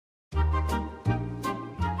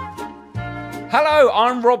Hello,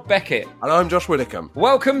 I'm Rob Beckett. And I'm Josh Widdicombe.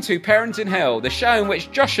 Welcome to Parent in Hell, the show in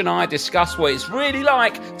which Josh and I discuss what it's really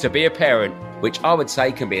like to be a parent, which I would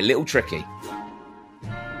say can be a little tricky.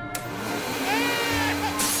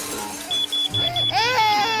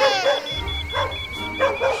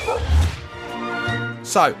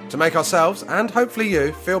 So, to make ourselves, and hopefully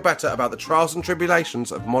you, feel better about the trials and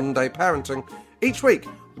tribulations of modern-day parenting, each week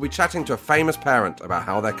we'll be chatting to a famous parent about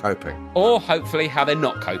how they're coping. Or hopefully how they're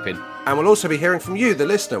not coping. And we'll also be hearing from you, the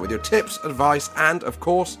listener, with your tips, advice, and, of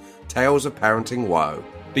course, tales of parenting woe.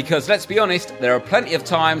 Because, let's be honest, there are plenty of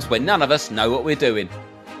times when none of us know what we're doing.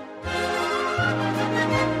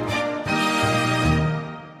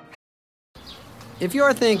 If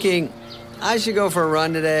you're thinking, I should go for a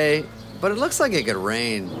run today, but it looks like it could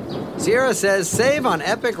rain, Sierra says save on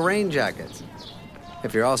epic rain jackets.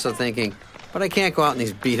 If you're also thinking, but I can't go out in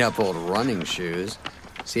these beat-up old running shoes,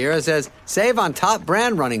 Sierra says save on top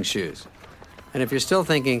brand running shoes. And if you're still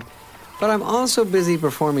thinking, but I'm also busy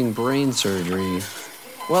performing brain surgery,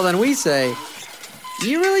 well then we say,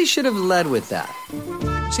 you really should have led with that.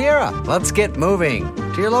 Sierra, let's get moving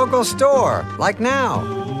to your local store, like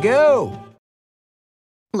now. Go!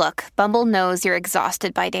 Look, Bumble knows you're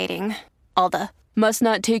exhausted by dating. All the, must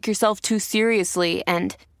not take yourself too seriously,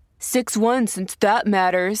 and 6'1" since that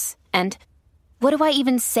matters, and what do I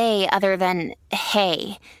even say other than,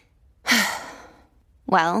 hey?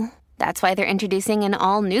 Well, that's why they're introducing an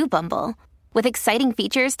all-new Bumble, with exciting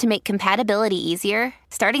features to make compatibility easier,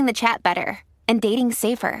 starting the chat better, and dating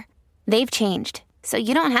safer. They've changed, so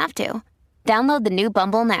you don't have to. Download the new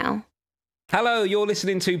Bumble now. Hello, you're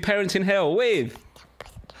listening to Parent in Hell with...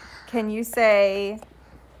 Can you say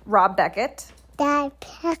Rob Beckett? Dad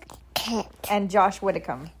Beckett. And Josh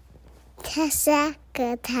Widdicombe. Tessa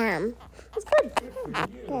Goodham. That's good.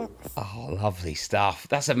 Oh, lovely stuff.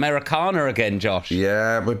 That's Americana again, Josh.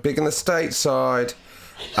 Yeah, we're big in the stateside.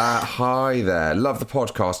 Hi there. Love the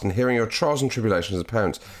podcast and hearing your trials and tribulations as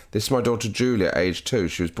parents. This is my daughter Julia, age 2.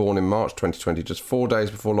 She was born in March 2020, just 4 days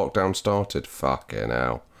before lockdown started. Fucking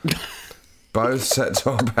hell. Both sets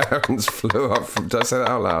of our parents flew up from... Did I say that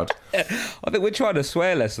out loud? I think we're trying to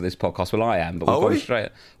swear less on this podcast. Well, I am, but we'll go straight...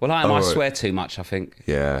 Well, I am. I swear too much, I think.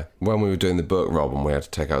 Yeah. When we were doing the book, Rob, and we had to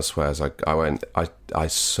take out swears, I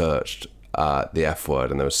searched the F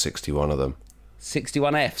word and there was 61 of them.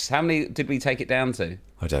 61 Fs. How many did we take it down to?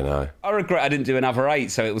 I don't know. I regret I didn't do another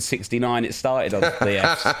 8, so it was 69 it started on the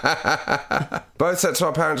Fs. Both sets of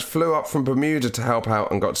our parents flew up from Bermuda to help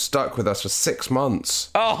out and got stuck with us for 6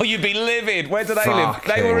 months. Oh, you'd be livid. Where do they live?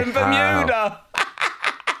 They were in Bermuda.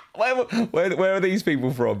 Where are these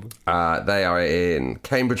people from? They are in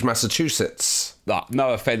Cambridge, Massachusetts.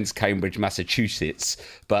 No offence, Cambridge, Massachusetts,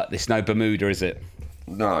 but it's no Bermuda, is it?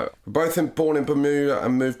 No. We're both born in Bermuda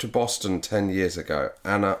and moved to Boston 10 years ago.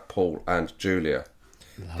 Anna, Paul and Julia.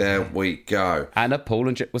 Lovely. There we go. Anna, Paul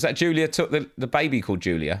and... Was that Julia took the baby called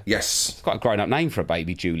Julia? Yes. It's quite a grown-up name for a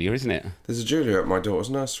baby, Julia, isn't it? There's a Julia at my daughter's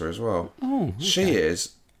nursery as well. Oh, okay. She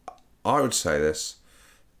is, I would say this,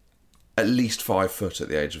 at least 5 foot at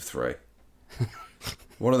the age of 3.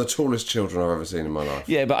 One of the tallest children I've ever seen in my life.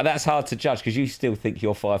 Yeah, but that's hard to judge because you still think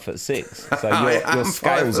you're 5'6". So your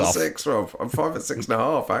scale's off. 5'6", Rob. I'm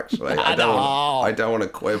 5'6.5", actually. I don't want to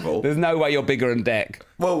quibble. There's no way you're bigger than Deck.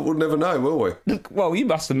 Well, we'll never know, will we? Well, you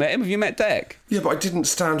must have met him. Have you met Deck? Yeah, but I didn't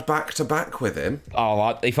stand back to back with him.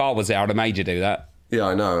 Oh, if I was there, I'd have made you do that. Yeah,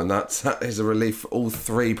 I know, and that is a relief for all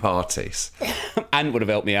 3 parties. Ant would have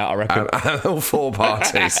helped me out, I reckon. And all 4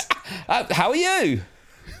 parties. How are you?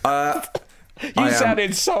 You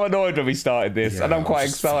sounded so annoyed when we started this, and I'm quite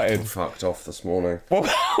excited. Fucked off this morning.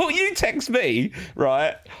 Well, you text me,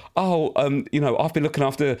 right? Oh, I've been looking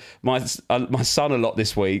after my son a lot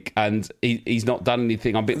this week, and he's not done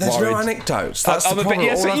anything. I'm a bit worried. There's no anecdotes. That's the problem.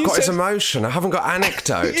 All I've got is emotion. I haven't got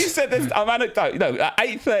anecdotes. You said I'm anecdote. No, at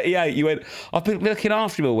 8:38, you went, I've been looking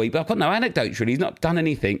after him all week, but I've got no anecdotes really. He's not done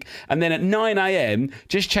anything. And then at 9 a.m,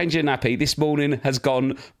 just changing a nappy, this morning has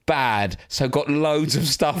gone bad. So got loads of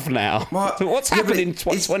stuff now. So what's happened in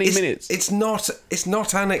 20 minutes? It's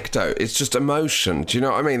not anecdote. It's just emotion. Do you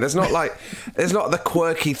know what I mean? There's not the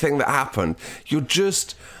quirky thing that happened. You're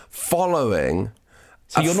just following.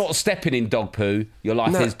 So you're not stepping in dog poo. Your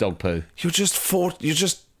life is dog poo. You're just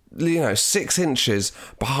 6 inches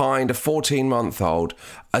behind a 14-month-old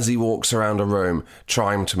as he walks around a room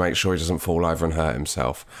trying to make sure he doesn't fall over and hurt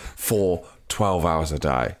himself for 12 hours a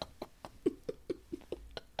day.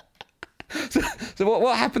 So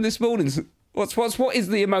what happened this morning? What is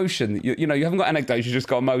the emotion? You haven't got anecdotes, you just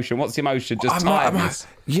got emotion. What's the emotion? Just tiredness.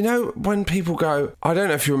 You know when people go, I don't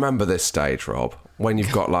know if you remember this stage, Rob, when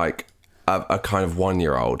you've got like a kind of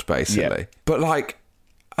 1-year-old, basically. Yeah. But like,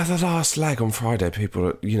 at the last leg on Friday,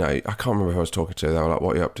 people, you know, I can't remember who I was talking to. They were like,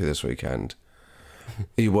 "What are you up to this weekend?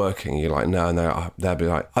 Are you working?" You're like, "No." They'll be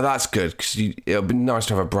like, "Oh, that's good, because it'll be nice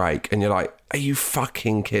to have a break." And you're like, "Are you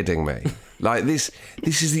fucking kidding me?" Like, this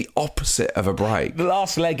is the opposite of a break. The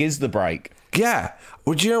last leg is the break. Yeah.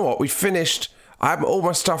 Well, do you know what? We finished... I had all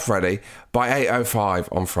my stuff ready by 8:05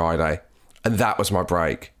 on Friday, and that was my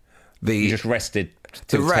break. You just rested The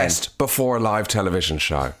till 10. rest before a live television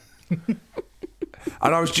show.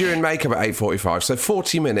 And I was due in makeup at 8:45, so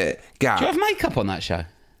 40-minute gap. Do you have makeup on that show?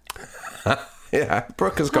 Yeah,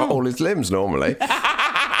 Brooke has got all his limbs normally. You'd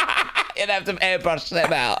have to airbrush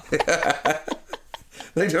them out.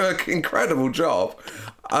 They do an incredible job.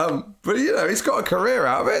 But, you know, he's got a career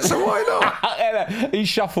out of it, so why not? He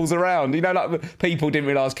shuffles around. You know, like people didn't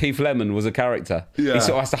realise Keith Lemon was a character. Yeah. He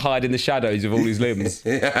sort of has to hide in the shadows of all his limbs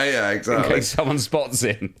Yeah, in exactly. case someone spots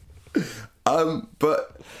him.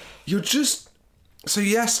 But you're just... So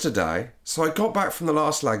yesterday, I got back from the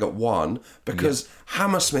last leg at 1 because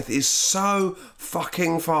Hammersmith is so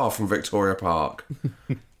fucking far from Victoria Park.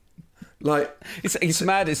 Like... It's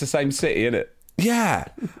mad it's the same city, isn't it? Yeah.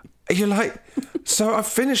 You're like... So I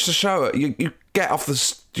finished the show at... You get off the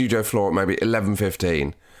studio floor at maybe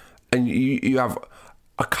 11:15 and you have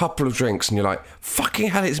a couple of drinks and you're like, fucking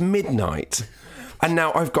hell, it's midnight. And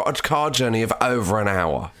now I've got a car journey of over an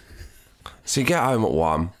hour. So you get home at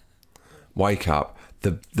 1... Wake up.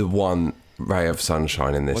 The one ray of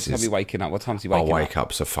sunshine in this What time is... are you waking up? What time's he waking Our up?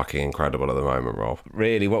 wake-ups are fucking incredible at the moment, Rob.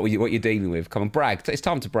 Really? What are you dealing with? Come on, brag. It's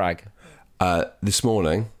time to brag. This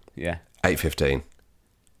morning, Yeah. 8:15.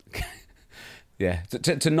 Yeah.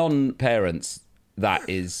 To non-parents, that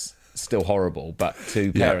is still horrible, but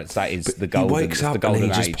to parents, that is the golden, He wakes it's the up and golden he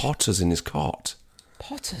just age. potters in his cot.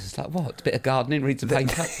 Potters? Like what? A bit of gardening, reads a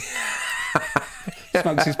paper.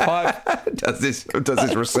 Smokes his pipe. does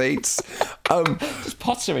his receipts. Just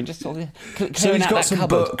pottering, just all clearing So he's out got that some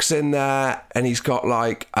cupboard. books in there, and he's got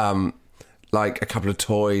like a couple of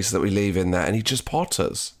toys that we leave in there, and he just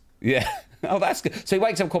potters. Yeah. Oh, that's good. So he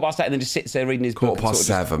wakes up 8:15 and then just sits there reading his book.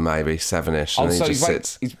 7:15, maybe 7ish, Oh, and so he just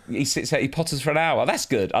sits. he sits there, he potters for an hour. That's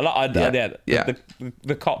good. I like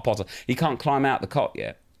the cot potter. He can't climb out the cot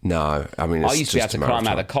yet. No, I mean, it's I used to be able just to a matter of climb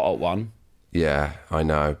out the time. cot at one. Yeah, I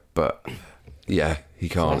know, but yeah, he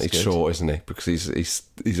can't. That's He's good. short, isn't he? Because he's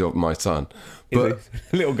my son, but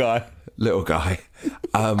Little guy. little guy.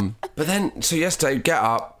 But then, so yesterday, get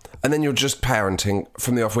up, and then you're just parenting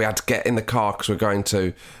from the off. We had to get in the car because we're going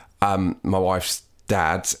to my wife's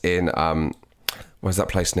dad's in where's that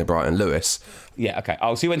place near Brighton, Lewis. Yeah, okay.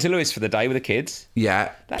 Oh, so you went to Lewis for the day with the kids?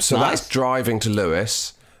 Yeah, That's so nice. that's driving to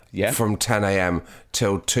Lewis. Yeah. From 10 a.m.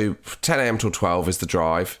 till 12 is the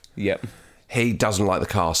drive. Yep. He doesn't like the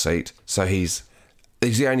car seat, so he's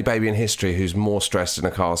the only baby in history who's more stressed in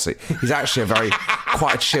a car seat. He's actually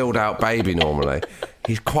quite a chilled out baby normally.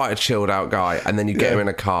 He's quite a chilled out guy, and then you get him in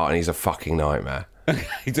a car and he's a fucking nightmare.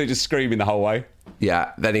 He's just screaming the whole way.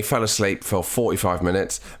 Yeah, then he fell asleep for 45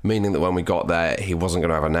 minutes, meaning that when we got there, he wasn't going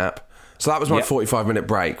to have a nap. So that was my Yep. 45-minute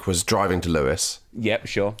break, was driving to Lewis, Yep,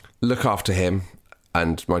 sure. look after him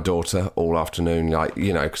and my daughter all afternoon, like,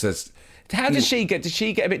 you know, because there's... How does she get? Does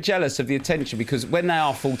she get a bit jealous of the attention? Because when they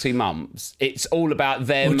are 14 months, it's all about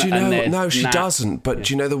them. Well, do you know? and their No, she nap. doesn't. But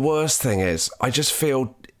do you know the worst thing is? I just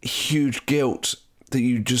feel huge guilt that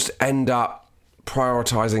you just end up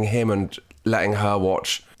prioritising him and letting her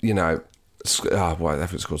watch, you know,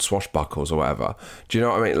 whatever it's called, swashbuckles or whatever. Do you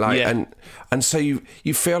know what I mean? Like, Yeah. and so you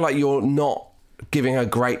feel like you're not giving her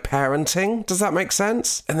great parenting. Does that make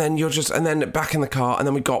sense? And then and then back in the car, and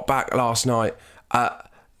then we got back last night at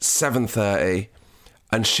 7:30,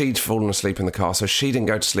 and she'd fallen asleep in the car, so she didn't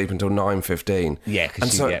go to sleep until 9:15. Yeah, 'cause and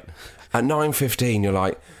she- so yeah. at 9:15, you're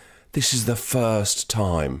like, this is the first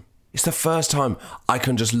time. It's the first time I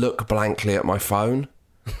can just look blankly at my phone.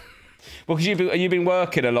 Well, because you've been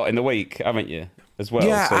working a lot in the week, haven't you? As well.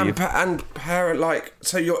 Yeah, so and parent, like,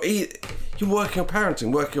 so you're working on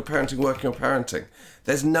parenting, working on parenting, working on parenting.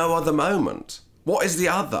 There's no other moment. What is the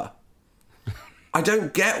other? I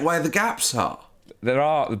don't get where the gaps are. there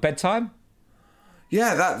are bedtime.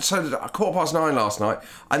 Yeah, so 9:15 last night,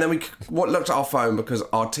 and then we looked at our phone because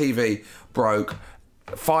our TV broke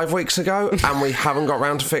 5 weeks ago, and we haven't got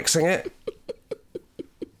round to fixing it.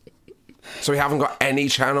 So we haven't got any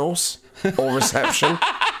channels or reception.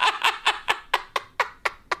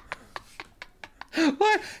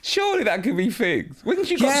 What? Surely that could be fixed. When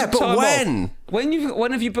you got Yeah, some but time when? off?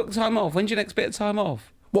 When have you booked time off? When's your next bit of time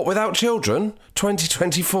off? What, without children?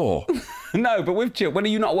 2024. No, but with children, when are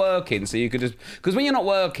you not working? So you could just because when you're not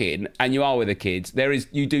working and you are with the kids,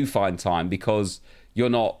 you do find time because you're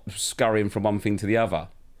not scurrying from one thing to the other.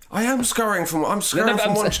 I am scurrying from one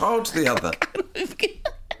child to the other.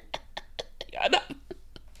 Yeah, no.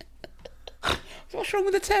 What's wrong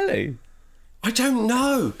with the telly? I don't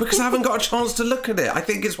know, because I haven't got a chance to look at it. I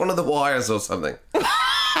think it's one of the wires or something.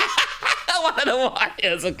 One of the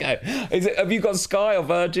wires, okay. Have you got Sky or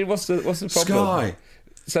Virgin? What's the problem? Sky.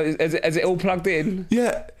 So is it all plugged in?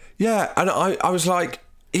 Yeah. And I was like,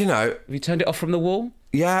 Have you turned it off from the wall?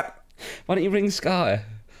 yeah. Why don't you ring Sky?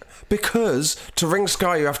 Because to ring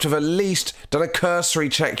Sky, you have to have at least done a cursory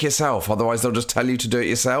check yourself. Otherwise, they'll just tell you to do it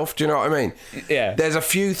yourself. Do you know what I mean? Yeah. There's a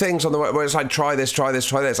few things on the where it's like, try this.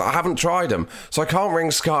 I haven't tried them, so I can't ring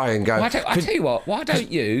Sky and go. I tell you what, why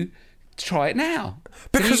don't you try it now?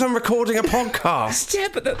 Because I'm recording a podcast. Yeah,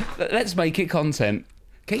 but let's make it content.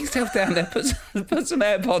 Get yourself down there, put some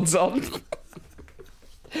AirPods on.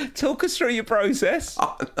 Talk us through your process.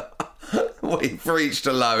 We've reached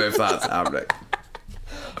a low if that's happening.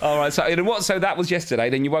 All right, so that was yesterday.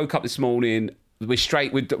 Then you woke up this morning. We're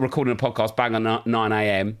recording a podcast bang on 9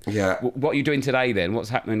 a.m. Yeah. What are you doing today then? What's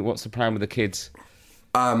happening? What's the plan with the kids?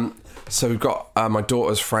 So we've got my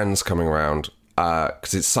daughter's friends coming around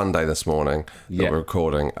because it's Sunday this morning that we're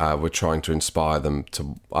recording. We're trying to inspire them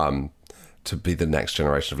to be the next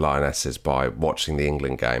generation of Lionesses by watching the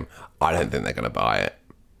England game. I don't think they're going to buy it.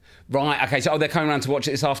 Right, okay, so they're coming around to watch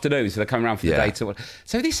it this afternoon, so they're coming around for the day to watch.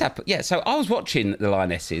 So this happened, so I was watching the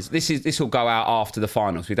Lionesses. This will go out after the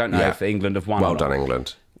finals. We don't know if England have won. Well done,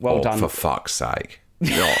 England. Well done. For fuck's sake.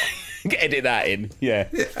 Not. Edit that in, yeah.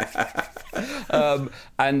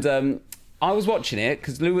 I was watching it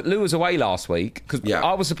because Lou was away last week because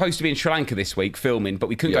I was supposed to be in Sri Lanka this week filming, but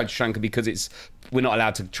we couldn't go to Sri Lanka because we're not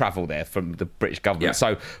allowed to travel there from the British government. Yeah.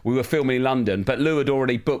 So we were filming in London, but Lou had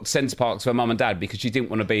already booked Centre Parks for her mum and dad because she didn't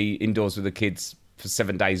want to be indoors with the kids for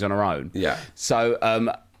 7 days on her own. Yeah. So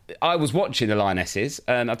I was watching the Lionesses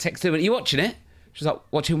and I texted her, "Are you watching it?" She was like,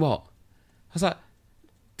 "Watching what?" I was like,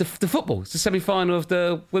 the football. It's the semi-final of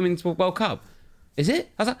the Women's World Cup. Is it?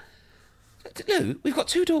 I was like, "Lou, we've got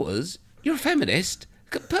 2 daughters. You're a feminist.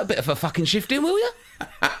 Put a bit of a fucking shift in, will you?"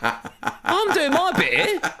 I'm doing my bit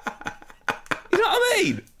here. You know what I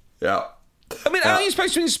mean? Yeah. I mean, how are you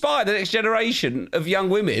supposed to inspire the next generation of young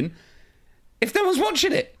women if no one's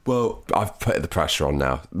watching it? Well, I've put the pressure on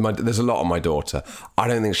now. There's a lot on my daughter. I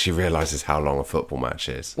don't think she realises how long a football match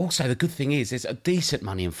is. Also, the good thing is there's a decent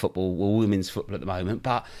money in football, or women's football at the moment,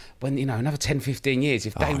 but when, another 10, 15 years,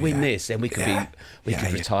 if they win this, then we could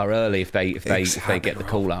retire early if they get the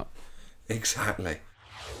call up. Exactly.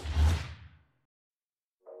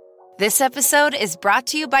 This episode is brought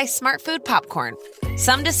to you by Smart Food Popcorn.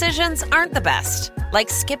 Some decisions aren't the best, like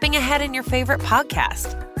skipping ahead in your favorite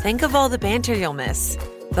podcast. Think of all the banter you'll miss,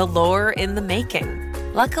 the lore in the making.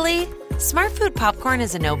 Luckily, Smart Food Popcorn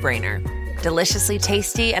is a no-brainer. Deliciously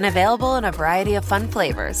tasty and available in a variety of fun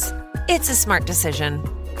flavors. It's a smart decision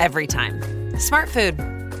every time. Smart Food.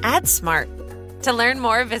 Add smart. To learn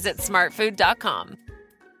more, visit smartfood.com.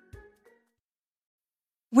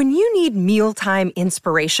 When you need mealtime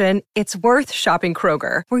inspiration, it's worth shopping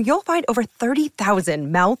Kroger, where you'll find over 30,000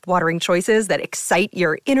 mouth-watering choices that excite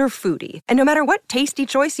your inner foodie. And no matter what tasty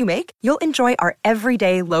choice you make, you'll enjoy our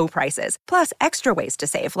everyday low prices, plus extra ways to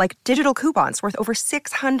save, like digital coupons worth over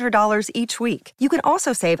 $600 each week. You can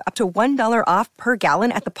also save up to $1 off per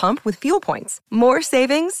gallon at the pump with fuel points. More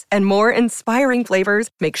savings and more inspiring flavors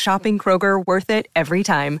make shopping Kroger worth it every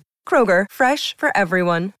time. Kroger, fresh for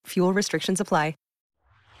everyone. Fuel restrictions apply.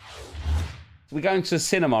 We're going to the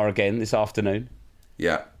cinema again this afternoon.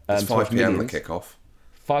 Yeah, it's 5 p.m. the kickoff.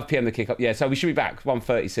 5 p.m. the kickoff. Yeah, so we should be back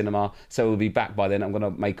 1:30 cinema. So we'll be back by then. I'm going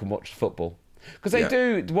to make them watch football because they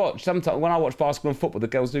do watch. Sometimes when I watch basketball and football, the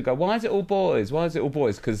girls do go, "Why is it all boys? Why is it all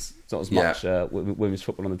boys?" Because it's not as much women's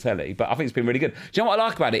football on the telly. But I think it's been really good. Do you know what I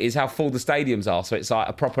like about it is how full the stadiums are. So it's like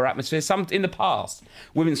a proper atmosphere. In the past,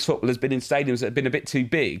 women's football has been in stadiums that have been a bit too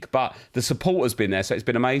big, but the support has been there, so it's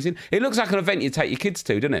been amazing. It looks like an event you take your kids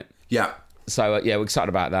to, doesn't it? Yeah. So, we're excited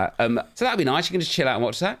about that. So that'd be nice. You can just chill out and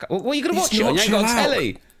watch that. What are you going to watch it on? You ain't got a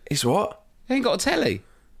telly. It's what? You ain't got a telly.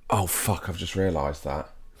 Oh, fuck, I've just realised that.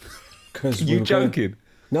 You joking?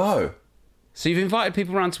 No. So you've invited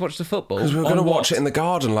people around to watch the football? Because we were going to watch it in the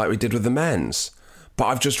garden like we did with the men's. But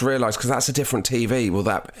I've just realised, because that's a different TV,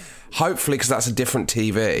 hopefully, because that's a different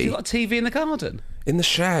TV. You've got a TV in the garden? In the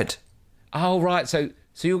shed. Oh, right. So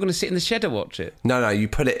you're going to sit in the shed and watch it? No, you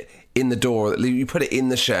put it in the door. You put it in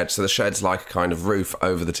the shed, so the shed's like a kind of roof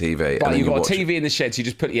over the TV. Right, you've got a TV in the shed, so you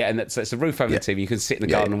just put it, and so it's a roof over the TV. You can sit in the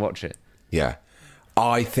garden and watch it. Yeah.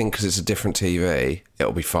 I think because it's a different TV,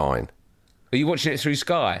 it'll be fine. Are you watching it through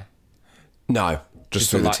Sky? No, just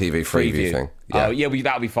through the TV preview thing. Yeah. Oh, yeah,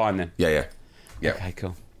 that'll be fine then. Yeah. Yeah. Okay,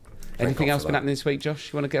 cool. Anything God else for been that. happening this week,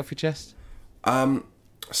 Josh? You want to get off your chest?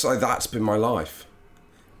 So that's been my life.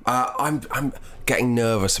 I'm getting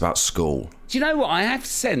nervous about school. Do you know what? I have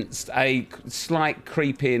sensed a slight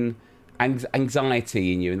creeping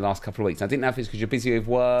anxiety in you in the last couple of weeks. I didn't know if it's because you're busy with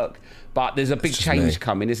work, but there's a big change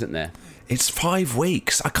coming, isn't there? It's 5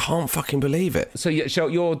 weeks. I can't fucking believe it. So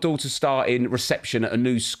your daughter's starting reception at a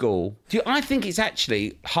new school. I think it's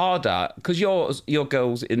actually harder because your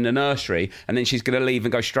girl's in the nursery and then she's going to leave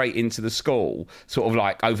and go straight into the school, sort of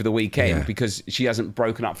like over the weekend because she hasn't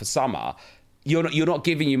broken up for summer. You're not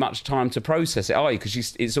giving you much time to process it, are you?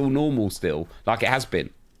 Because it's all normal still, like it has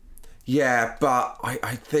been. Yeah, but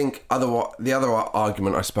I think the other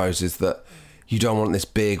argument, I suppose, is that you don't want this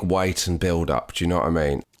big wait and build up. Do you know what I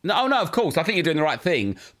mean? No, of course. I think you're doing the right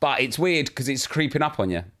thing, but it's weird because it's creeping up on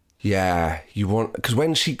you. Yeah, because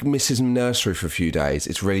when she misses nursery for a few days,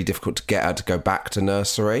 it's really difficult to get her to go back to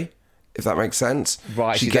nursery, if that makes sense.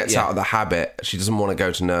 Right. She gets out of the habit. She doesn't want to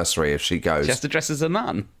go to nursery if she goes. She has to dress as a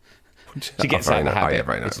nun. She gets out of the habit.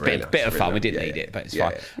 Oh, yeah, it's a bit of fun. We didn't need it, but it's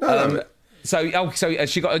fine. Yeah. No. So has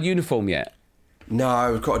she got a uniform yet?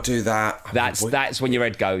 No, we've got to do that. That's when your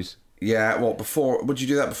head goes. Yeah, before? Would you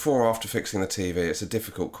do that before or after fixing the TV? It's a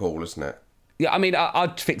difficult call, isn't it? Yeah, I mean,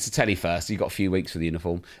 I'd fix the telly first. You've got a few weeks for the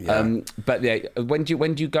uniform. Yeah. But yeah, when do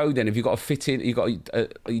you go then? Have you got a fit in?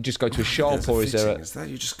 You just go to a shop or is there? Is that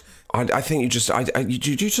you just? I think you just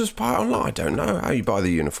buy it online. I don't know how you buy the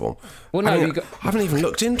uniform. Well, no, I haven't even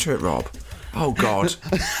looked into it, Rob. Oh God,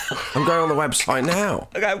 I'm going on the website now.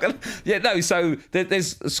 Okay, so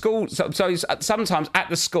there's a school. So sometimes at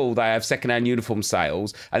the school they have second-hand uniform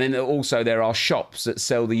sales, and then also there are shops that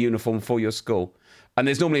sell the uniform for your school. And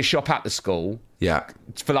there's normally a shop at the school,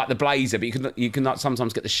 for like the blazer, but you can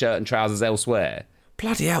sometimes get the shirt and trousers elsewhere.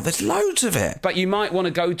 Bloody hell, there's loads of it. But you might want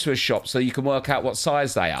to go to a shop so you can work out what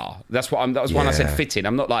size they are. That was when I said fitting.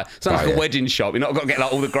 I'm not like, it's not like a wedding shop. You're not got to get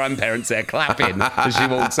like all the grandparents there clapping as she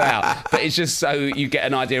walks out. But it's just so you get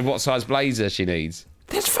an idea of what size blazer she needs.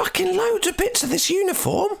 There's fucking loads of bits of this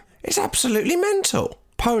uniform. It's absolutely mental.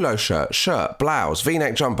 Polo shirt, blouse,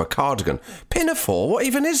 V-neck jumper, cardigan, pinafore. What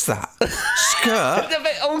even is that? Skirt,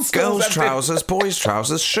 girls' trousers, boys'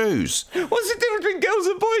 trousers, shoes. What's the difference between girls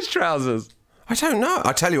and boys' trousers? I don't know.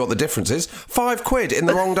 I tell you what the difference is. £5 in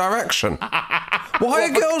the wrong direction. Why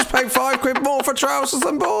are girls paying £5 more for trousers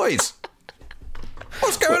than boys?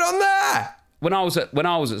 What's going on there? When I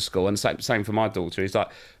was at school, and same for my daughter, it's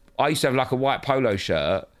like I used to have like a white polo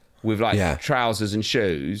shirt with like trousers and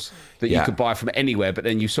shoes that you could buy from anywhere, but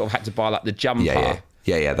then you sort of had to buy like the jumper.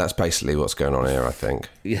 Yeah. That's basically what's going on here, I think.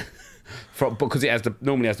 Yeah. Because it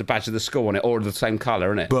normally has the badge of the school on it, or the same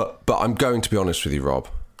colour, isn't it? But I'm going to be honest with you, Rob.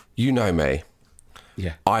 You know me.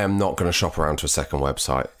 Yeah. I am not going to shop around to a second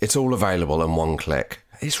website. It's all available in one click.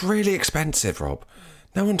 It's really expensive, Rob.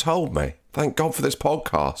 No one told me. Thank God for this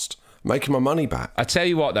podcast. Making my money back. I tell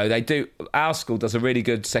you what, though, they do. Our school does a really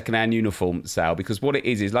good second-hand uniform sale because what it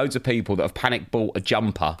is loads of people that have panic bought a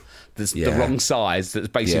jumper that's the wrong size, that's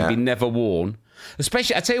basically been never worn.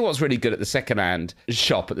 Especially, I tell you what's really good at the second-hand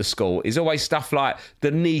shop at the school is always stuff like the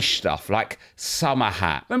niche stuff, like summer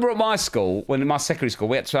hat. Remember at my school, in my secondary school,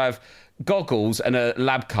 we had to have goggles and a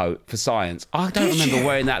lab coat for science. I don't remember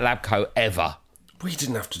wearing that lab coat ever. We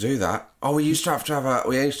didn't have to do that. Oh, we used to have to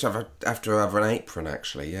have an apron,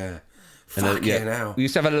 actually, yeah. Fucking hell. We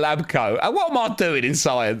used to have a lab coat. What am I doing in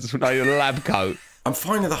science with a lab coat? I'm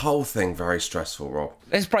finding the whole thing very stressful, Rob.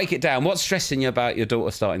 Let's break it down. What's stressing you about your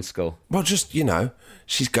daughter starting school? Well, just,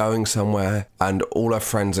 she's going somewhere and all her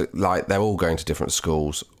friends, they're all going to different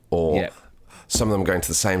schools or some of them are going to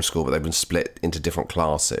the same school, but they've been split into different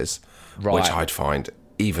classes, which I'd find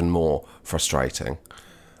even more frustrating.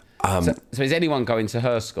 So is anyone going to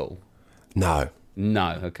her school? No.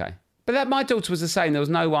 No, okay. But my daughter was the same. There was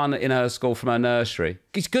no one in her school from her nursery.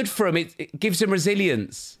 It's good for them. It gives them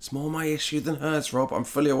resilience. It's more my issue than hers, Rob. I'm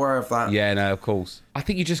fully aware of that. Yeah, no, of course. I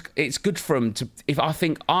think it's good for them to. I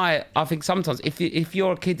think sometimes if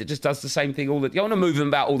you're a kid that just does the same thing you don't want to move them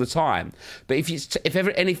about all the time. But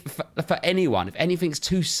for anyone, if anything's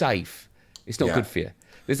too safe, it's not good for you.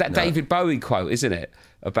 There's that David Bowie quote, isn't it?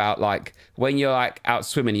 About like when you're like out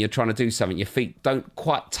swimming and you're trying to do something, your feet don't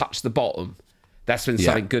quite touch the bottom. That's when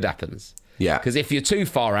something good happens. Yeah. Because if you're too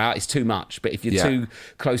far out, it's too much. But if you're too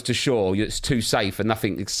close to shore, it's too safe and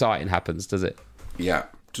nothing exciting happens, does it? Yeah.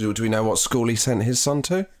 Do we know what school he sent his son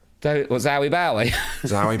to? Zowie Bowie.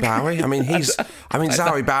 Zowie Bowie? I mean,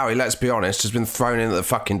 Zowie Bowie, let's be honest, has been thrown in at the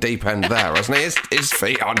fucking deep end there, hasn't he? His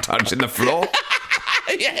feet aren't touching the floor.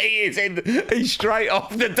 Yeah, he is. He's straight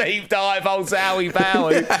off the deep dive, old Zowie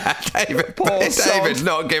Bowie. David's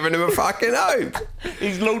not giving him a fucking hope.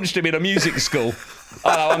 He's launched him in a music school.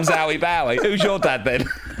 Hello, I'm Zowie Bowie. Who's your dad then?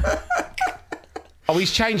 Oh,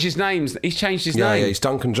 he's changed his names. He's changed his name. Yeah, he's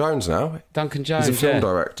Duncan Jones now. Duncan Jones. He's a film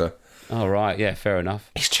director. Oh, right. Yeah, fair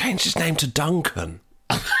enough. He's changed his name to Duncan.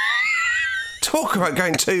 Talk about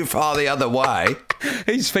going too far the other way.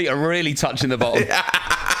 His feet are really touching the bottom.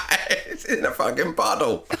 It's in a fucking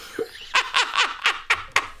puddle.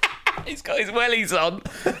 He's got his wellies on,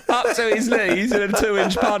 up to his knees in a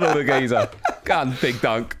 2-inch puddle, the geezer. Gun, big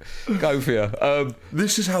dunk. Go for you.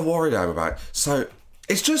 This is how worried I am about it. So,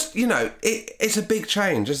 it's just, it's a big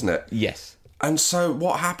change, isn't it? Yes. And so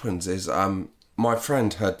what happens is my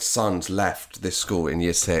friend, her sons left this school in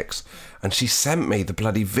year 6, and she sent me the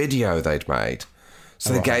bloody video they'd made.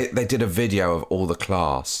 So they did a video of all the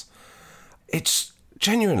class. It's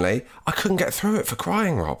genuinely, I couldn't get through it for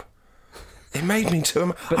crying, Rob. It made me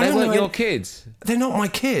too... But they weren't your kids. They're not my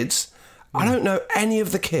kids. I don't know any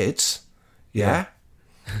of the kids. Yeah?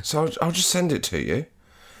 So I'll just send it to you.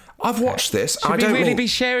 I've watched this. Should we really be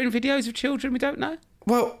sharing videos of children we don't know?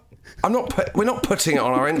 Well, we're not putting it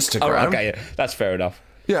on our Instagram. Oh, okay, yeah, that's fair enough.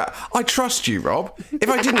 Yeah, I trust you, Rob. If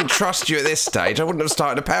I didn't trust you at this stage, I wouldn't have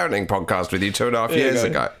started a parenting podcast with you 2.5 years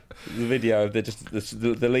ago. The video,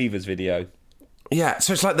 the Levers video. Yeah,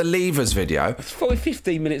 so it's like the Levers video. It's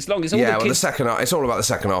 15 minutes long. It's all the second half. It's all about the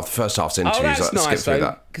second half. The first half's interviews. Oh, that's nice, skip through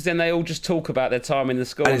that. Because then they all just talk about their time in the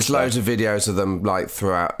school. And it's loads of videos of them like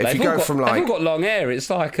throughout. If you go from like, they've all got long hair. It's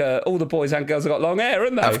like all the boys and girls have got long hair,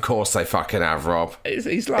 haven't they? Of course they fucking have, Rob. It's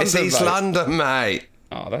East London. It's East London, mate.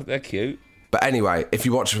 Oh, they're cute. But anyway, if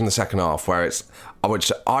you watch it from the second half, where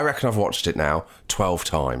I reckon I've watched it now 12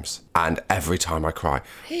 times, and every time I cry.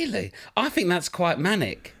 Really? I think that's quite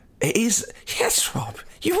manic. It is. Yes, Rob.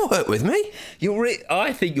 You work with me.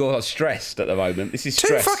 I think you're stressed at the moment. This is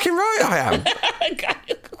stress. Too fucking right I am.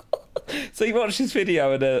 So you watched this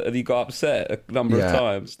video and you got upset a number of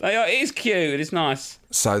times. It is cute. It's nice.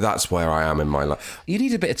 So that's where I am in my life. You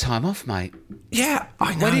need a bit of time off, mate. Yeah,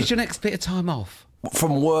 I know. When is your next bit of time off?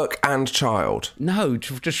 From work and child? No,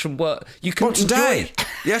 just from work. You can today?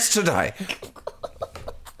 Yesterday.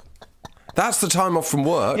 That's the time off from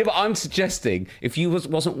work. Yeah, but I'm suggesting if you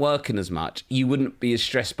wasn't working as much, you wouldn't be as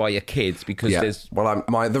stressed by your kids because there's... Well,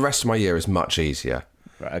 the rest of my year is much easier.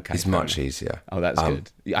 Right, okay. It's much easier. Oh, that's good.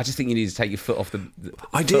 I just think you need to take your foot off the...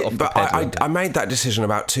 I did, but I made that decision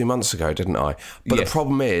about 2 months ago, didn't I? But the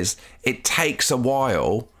problem is, it takes a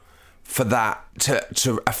while for that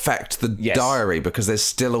to affect the diary because there's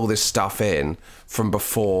still all this stuff in from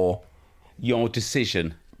before... Your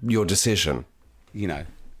decision. You know.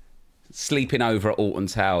 Sleeping over at Alton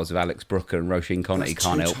Towers with Alex Brooker and Roisin Connery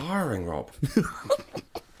can't help. That's too tiring, Rob.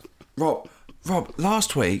 Rob,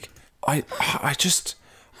 last week, I'm just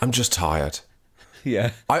tired.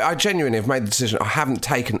 Yeah. I genuinely have made the decision. I haven't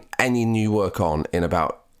taken any new work on in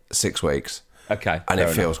about 6 weeks. Okay. And it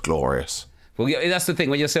feels glorious. Well, yeah, that's the thing.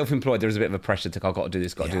 When you're self-employed, there is a bit of a pressure to, I've got to do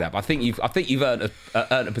this, got to do that. But I think you've earned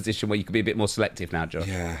a position where you can be a bit more selective now, Josh.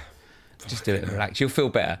 Yeah. Just do it and relax. You'll feel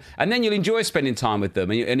better, and then you'll enjoy spending time with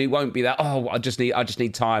them, and it won't be that. Oh, I just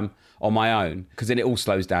need time on my own, because then it all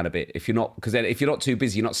slows down a bit. If you're not too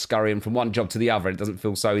busy, you're not scurrying from one job to the other. It doesn't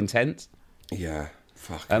feel so intense. Yeah,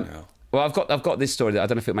 fucking hell. Well, I've got this story that I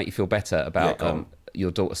don't know if it'll make you feel better about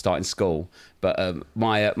your daughter starting school, but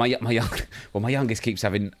my youngest keeps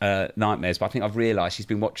having nightmares. But I think I've realised she's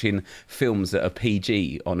been watching films that are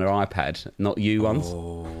PG on her iPad, not you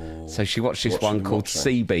ones. So she watched this one called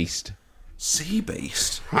Sea Beast. Sea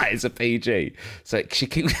Beast? Right, it's a PG. So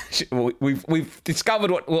we've discovered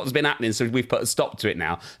what's been happening, so we've put a stop to it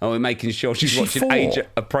now, and we're making sure she's watching 4? age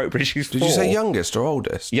appropriate. She's 4. Did you say youngest or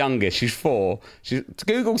oldest? Youngest, she's 4.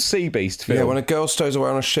 Google Sea Beast film. Yeah, when a girl stows away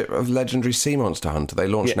on a ship of legendary sea monster hunter, they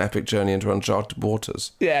launch an epic journey into uncharted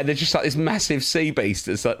waters. Yeah, they're just like this massive sea beast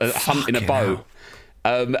that's like hunting a boat.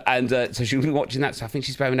 So she's been watching that. So I think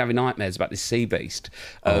she's been having nightmares about this sea beast.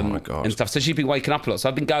 Oh my God. And stuff. So she's been waking up a lot. So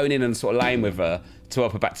I've been going in and sort of laying with her to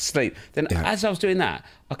help her back to sleep. Then as I was doing that,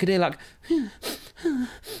 I could hear like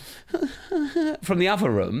from the other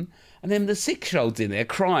room, and then the 6-year-old's in there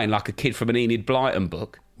crying like a kid from an Enid Blyton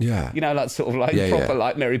book. Yeah. You know, like sort of like proper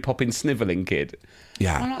like Mary Poppins snivelling kid.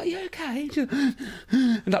 Yeah. I'm like, you okay?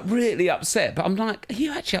 And like really upset. But I'm like, are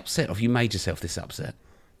you actually upset, or have you made yourself this upset?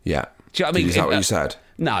 Yeah. Do you know what I mean? Is that what you said?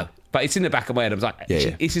 No, but it's in the back of my head. I was like,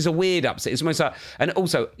 this is a weird upset. It's almost like, and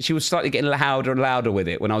also she was slightly getting louder and louder with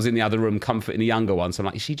it when I was in the other room comforting the younger one. So I'm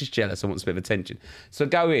like, is she just jealous and wants a bit of attention? So I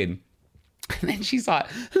go in, And then she's like,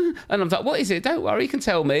 and I'm like, what is it? Don't worry, you can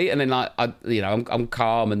tell me. And then like, I'm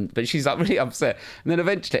calm, but she's like really upset. And then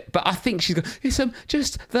eventually, but I think she's going, it's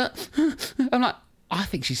just that. I'm like, I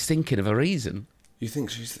think she's thinking of a reason. You think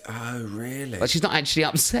she's, oh, really? Like she's not actually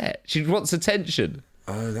upset. She wants attention.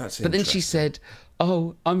 Oh, that's interesting. But then she said,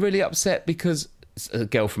 oh, I'm really upset because a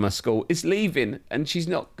girl from her school is leaving and she's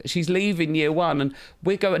leaving year 1 and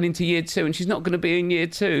we're going into year 2 and she's not going to be in year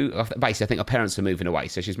 2. Basically, I think her parents are moving away,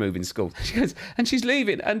 so she's moving school. She goes, and she's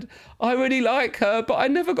leaving and I really like her, but I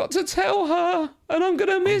never got to tell her and I'm going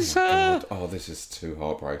to miss her. God. Oh, this is too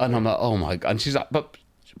heartbreaking. And I'm like, oh my God. And she's like, but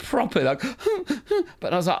proper, like,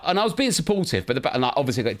 but I was like, and I was being supportive, but and like,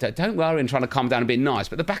 obviously, don't worry, and trying to calm down and be nice.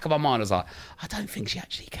 But the back of my mind, I was like, I don't think she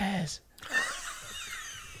actually cares.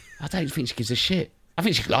 I don't think she gives a shit. I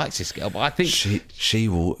think she likes this girl, but I think she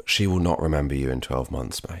will not remember you in 12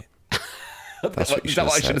 months, mate. That's what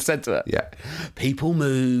I should have said to her. Yeah. People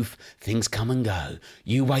move, things come and go.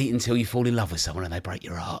 You wait until you fall in love with someone and they break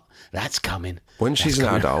your heart. That's coming. When she's an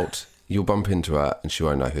adult, you'll bump into her and she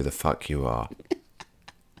won't know who the fuck you are.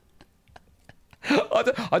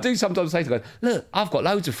 I do sometimes say to her, look, I've got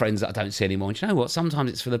loads of friends that I don't see anymore. And you know what? Sometimes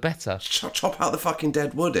it's for the better. Chop out the fucking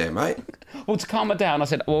dead wood here, mate. Well, to calm her down, I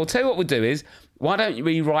said, well, I'll tell you what we'll do is, why don't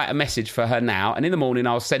we write a message for her now? And in the morning,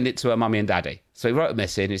 I'll send it to her mummy and daddy. So he wrote a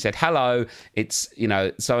message and he said, hello, it's,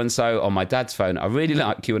 so-and-so on my dad's phone. I really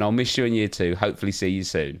like you and I'll miss you in year 2. Hopefully see you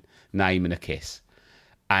soon. Name and a kiss.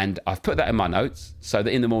 And I've put that in my notes so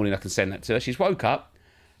that in the morning I can send that to her. She's woke up.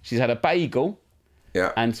 She's had a bagel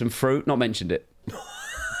and some fruit. Not mentioned it.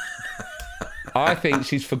 I think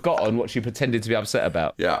she's forgotten what she pretended to be upset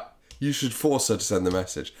about. Yeah. You should force her to send the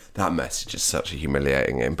message. That message is such a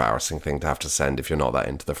humiliating, embarrassing thing to have to send if you're not that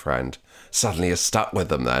into the friend. Suddenly you're stuck with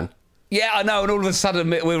them then. Yeah, I know, and all of a sudden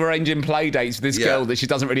we're arranging play dates with this girl that she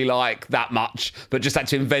doesn't really like that much, but just had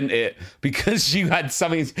to invent it because she had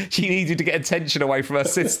something, she needed to get attention away from her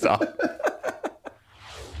sister.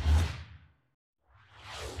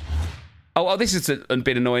 Oh, this has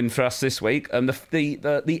been annoying for us this week.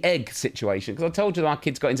 The egg situation. Because I told you that our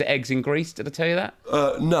kids got into eggs in Greece. Did I tell you that?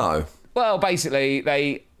 No. Well, basically,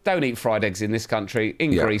 they don't eat fried eggs in this country.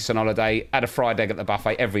 In Greece on holiday, had a fried egg at the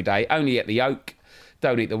buffet every day. Only eat the yolk,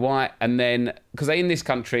 don't eat the white. And then, because in this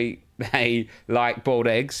country, they like boiled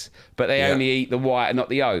eggs, but they only eat the white and not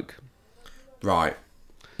the yolk. Right.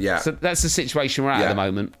 Yeah. So that's the situation we're at the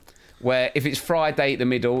moment. Where if it's fried, they eat the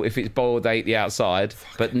middle. If it's boiled, they eat the outside.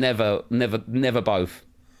 But never both.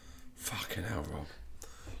 Fucking hell, Rob.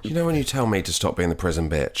 You know when you tell me to stop being the prison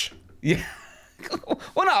bitch? Yeah.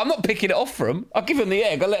 Well, no, I'm not picking it off for them. I give them the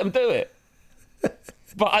egg. I let them do it.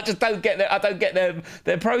 But I just don't get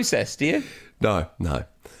their process. Do you? No.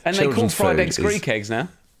 And they call fried eggs Greek eggs now.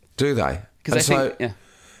 Do they? Because they think. Yeah.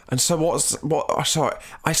 And so what? Sorry,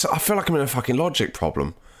 I feel like I'm in a fucking logic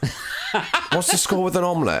problem. What's the score with an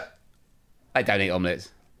omelette? They don't eat omelettes.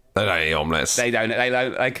 They don't eat omelettes. They don't.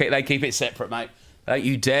 They keep it separate, mate. Don't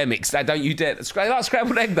you dare mix that. Don't you dare. They like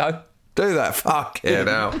scrambled egg, though. Do that. Fuck it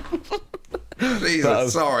out.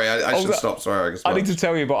 Jesus, sorry. I should stop swearing. I need to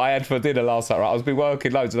tell you what I had for dinner last night, right? I was been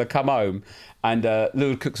working loads and I come home and Lou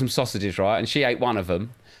had cooked some sausages, right? And she ate one of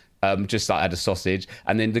them, just like had a sausage.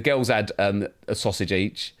 And then the girls had a sausage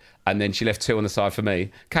each. And then she left 2 on the side for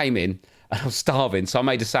me. Came in and I was starving. So I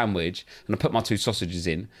made a sandwich and I put my 2 sausages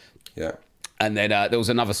in. Yeah. And then there was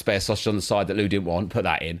another spare sausage on the side that Lou didn't want, put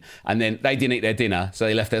that in. And then they didn't eat their dinner, so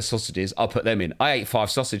they left their sausages. I put them in. I ate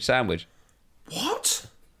 5 sausage sandwich. What?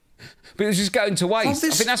 But it was just going to waste. I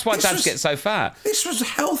think that's why dads get so fat. This was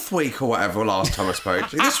Health Week or whatever last time I spoke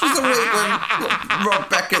to you. This was the week when Rob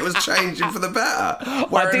Beckett was changing for the better,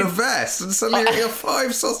 wearing a vest and suddenly eating a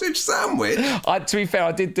 5 sausage sandwich. To be fair,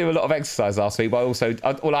 I did do a lot of exercise last week, but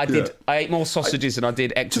I ate more sausages than I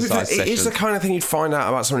did exercise sessions. It is the kind of thing you'd find out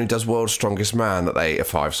about someone who does World's Strongest Man, that they ate a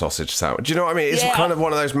 5 sausage sandwich. Do you know what I mean? It's kind of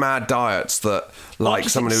one of those mad diets that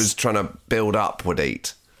someone who's trying to build up would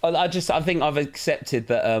eat. I think I've accepted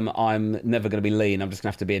that I'm never going to be lean. I'm just going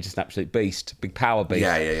to have to be just an absolute beast, big power beast.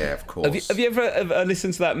 Yeah, of course. Have you ever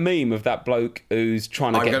listened to that meme of that bloke who's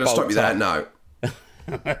trying to I'm going to stop you there, no.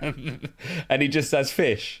 And he just has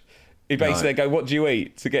fish. He basically go, what do you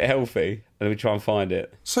eat to get healthy? And we try and find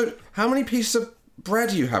it. So how many pieces of bread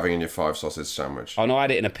are you having in your 5 sausage sandwich? Oh, no, I had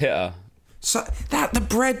it in a pitta. So the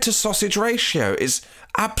bread to sausage ratio is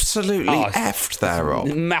absolutely effed there, Rob.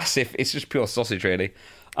 Massive. It's just pure sausage, really.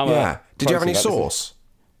 Did you have any sauce?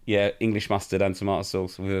 Yeah, English mustard and tomato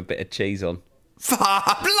sauce with a bit of cheese on.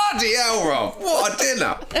 Bloody hell, Rob! What a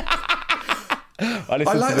dinner! I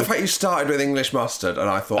like the fact you started with English mustard, and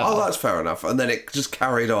I thought, that's fair enough, and then it just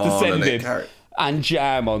carried on. And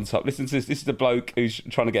jam on top. Listen to this. This is the bloke who's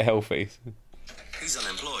trying to get healthy. He's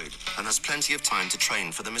unemployed and has plenty of time to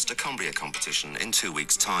train for the Mr. Cumbria competition in 2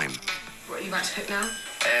 weeks' time. What are you about to pick now?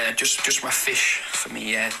 Just my fish for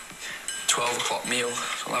me, 12 o'clock meal.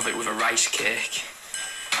 I'll have it with a rice cake.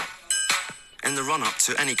 In the run-up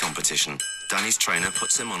to any competition, Danny's trainer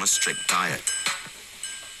puts him on a strict diet.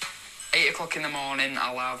 8 o'clock in the morning,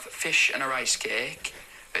 I'll have fish and a rice cake.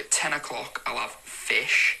 At 10 o'clock, I'll have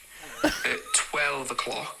fish. At 12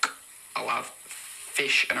 o'clock, I'll have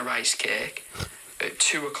fish and a rice cake. At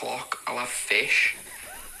 2 o'clock, I'll have fish.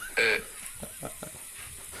 At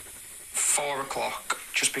 4 o'clock,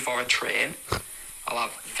 just before I train, I'll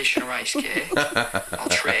have fish and a rice cake. I'll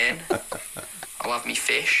train. I'll have me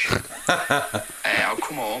fish. I'll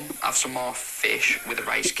come home, have some more fish with a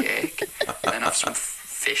rice cake, and then have some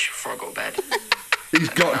fish before I go to bed. He's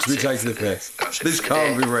got to be taking the piss. This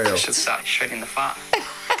can't be real. I should start shredding the fat.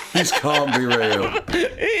 This can't be real.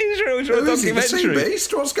 It is real. It's a Who is he, the sea documentary.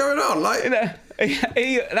 beast? What's going on? Like,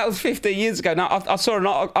 that was 15 years ago. Now I saw an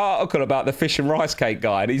article about the fish and rice cake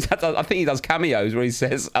guy, and I think he does cameos where he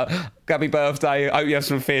says, "Happy birthday! I hope you have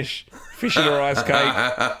some fish and a rice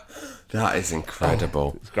cake." That is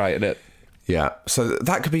incredible. It's great, isn't it? Yeah. So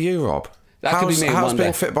that could be you, Rob. That could be me How's one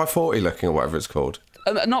being day. fit by 40 looking, or whatever it's called?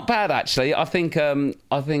 Not bad, actually. I think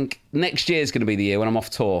next year's going to be the year when I'm off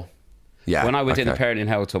tour. Yeah. When I was okay. in the Parenting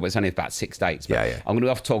Hell tour, but it's only about 6 dates. But Yeah. I'm going to be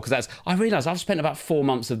off tour because I realise I've spent about 4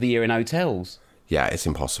 months of the year in hotels. Yeah, it's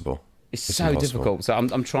impossible. It's so difficult. So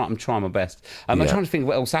I'm trying my best. I'm Yeah. trying to think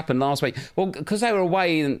what else happened last week. Well, because they were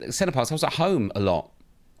away in Centre Parks, I was at home a lot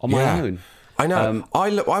on my own. I know.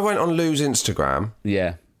 I went on Lou's Instagram.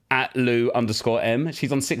 Yeah. At Lou_M.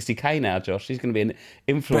 She's on 60k now, Josh. She's going to be an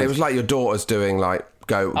influencer. But it was like your daughter's doing like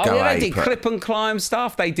go they did ape. clip and climb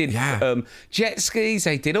stuff. They did jet skis.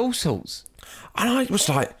 They did all sorts. And I was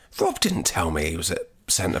like, Rob didn't tell me he was at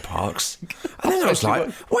Centre Parks. And then I was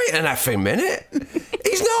like, wait an effing minute.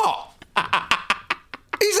 He's not.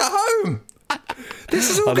 He's at home. This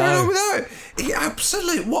is all going on without. He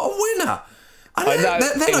absolutely, what a winner. And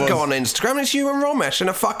then I go on Instagram and it's you and Ramesh in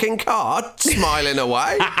a fucking car smiling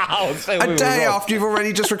away. A day after you've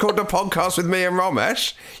already just recorded a podcast with me and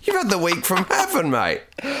Ramesh. You've had the week from heaven, mate.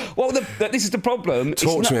 Well, this is the problem.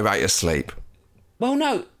 Talk to me about your sleep. Well,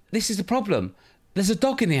 no, this is the problem. There's a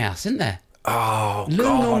dog in the house, isn't there? Oh, Lou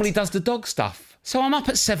God. normally does the dog stuff. So I'm up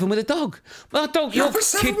at 7 with a dog. Well, dog. You're up at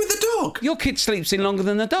 7 with a dog? Your kid sleeps in longer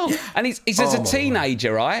than the dog. Yeah. And he's as a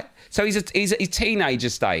teenager, right? So he's a teenager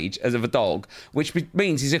stage as of a dog, which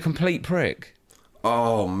means he's a complete prick.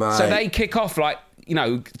 Oh, man. So they kick off like,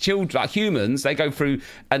 children, like humans, they go through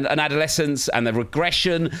an adolescence and the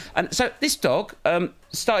regression. And so this dog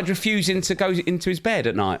started refusing to go into his bed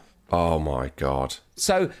at night. Oh, my God.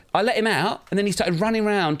 So I let him out, and then he started running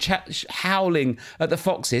around, howling at the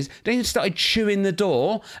foxes. Then he started chewing the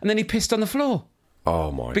door, and then he pissed on the floor.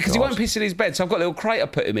 Oh, my God. Because he won't piss in his bed. So I've got a little crate I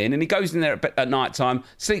put him in, and he goes in there at night time,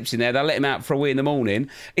 sleeps in there. They let him out for a wee in the morning.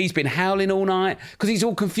 He's been howling all night because he's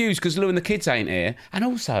all confused because Lou and the kids ain't here. And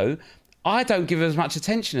also, I don't give as much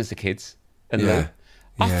attention as the kids and Lou.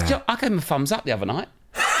 I gave him a thumbs up the other night.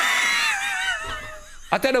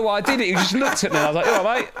 I don't know why I did it. He just looked at me and I was like, "Oh,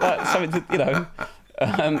 mate, like something to,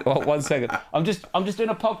 well, 1 second. I'm just doing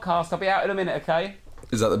a podcast. I'll be out in a minute, okay?"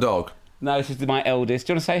 Is that the dog? No, this is my eldest.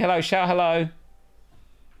 Do you want to say hello? Shout hello.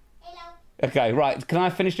 Hello. Okay, right. Can I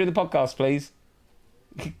finish doing the podcast, please?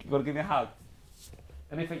 You want to give me a hug?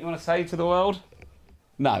 Anything you want to say to the world?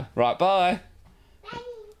 No. Right, bye.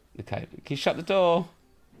 Okay, can you shut the door?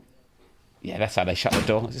 Yeah, that's how they shut the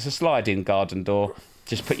door. It's a sliding garden door.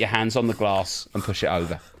 Just put your hands on the glass and push it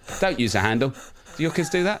over. Don't use the handle. Do your kids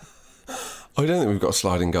do that? I don't think we've got a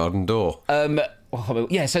sliding garden door.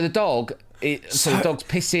 Yeah, so the dog... the dog's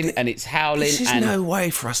pissing and it's howling. This is no way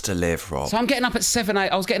for us to live, Rob. So I'm getting up at 7 a.m.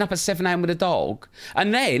 I was getting up at 7 a.m. with a dog,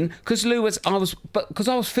 and then because I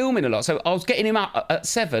was filming a lot, so I was getting him up at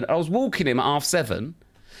 7. I was walking him at 7:30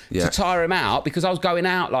 to tire him out because I was going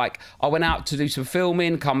out. Like I went out to do some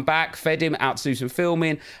filming, come back, fed him out to do some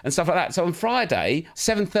filming and stuff like that. So on Friday,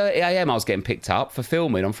 7:30 a.m. I was getting picked up for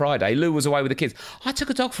filming on Friday. Lou was away with the kids. I took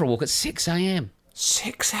a dog for a walk at 6 a.m.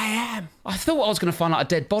 6 a.m. I thought I was going to find like a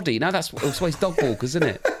dead body. No, that's always dog walkers, isn't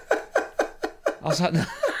it? I was like,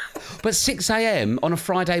 but 6 a.m. on a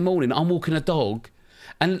Friday morning, I'm walking a dog,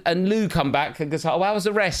 and Lou come back and goes, "Oh, how was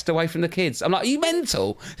the rest away from the kids?" I'm like, "Are you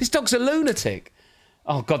mental? This dog's a lunatic."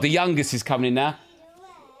 Oh God, the youngest is coming in now.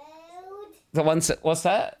 The one, what's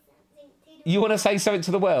that? You want to say something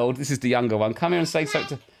to the world? This is the younger one. Come here and say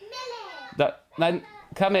something to. No,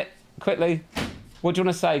 come here quickly. What do you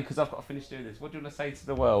want to say? Because I've got to finish doing this. What do you want to say to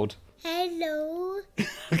the world? Hello.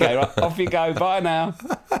 Okay, right, off you go. Bye now.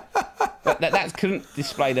 That couldn't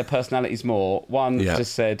display their personalities more. One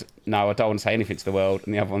just said, no, I don't want to say anything to the world.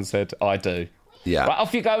 And the other one said, I do. Yeah. Right,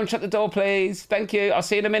 off you go and shut the door, please. Thank you. I'll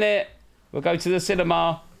see you in a minute. We'll go to the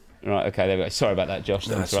cinema. Right, okay, there we go. Sorry about that, Josh.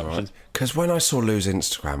 That's all right. Because when I saw Lou's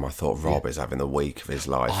Instagram, I thought Rob is having the week of his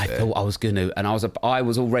life. I thought I was going to, and I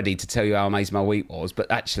was all ready to tell you how amazing my week was,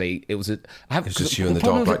 but actually it was It was just you and the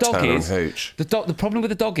dog, like Turner and Hooch. The problem with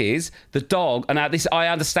the dog is, and now this, I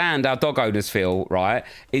understand how dog owners feel, right,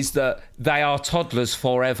 is that they are toddlers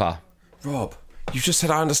forever. Rob, you just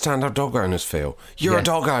said I understand how dog owners feel. You're a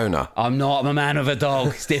dog owner. I'm not. I'm a man of a dog.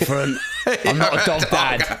 It's different. I'm not a dog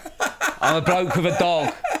dad. I'm a bloke with a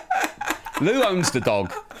dog. Lou owns the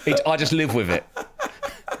dog. I just live with it.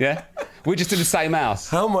 Yeah? We're just in the same house.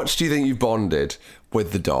 How much do you think you bonded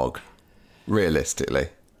with the dog, realistically?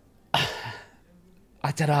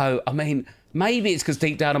 I don't know. I mean, maybe it's because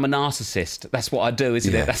deep down I'm a narcissist. That's what I do,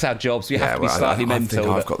 isn't it? That's our jobs. We have to be slightly mental. I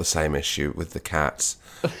think I've got the same issue with the cats.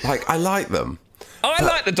 Like, I like them. I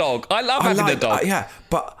like the dog. I love having the dog. Yeah,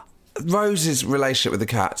 but Rose's relationship with the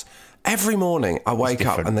cat, every morning I wake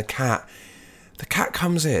up and the cat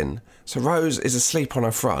comes in. So Rose is asleep on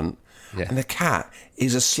her front, and the cat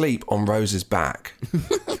is asleep on Rose's back.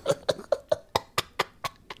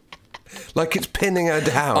 Like it's pinning her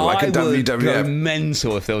down, like a WWF. I would go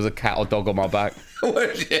mental if there was a cat or dog on my back.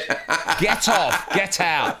 Get off, get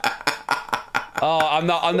out. Oh, I'm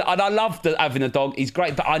not. And I love having a dog. He's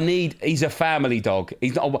great, but he's a family dog.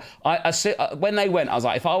 He's not. When they went, I was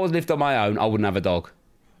like, if I was lived on my own, I wouldn't have a dog.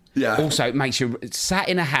 Yeah. Also, it makes you sat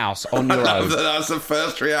in a house on your own. That's the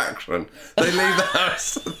first reaction. They leave the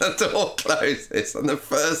house, the door closes, and the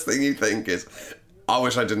first thing you think is, I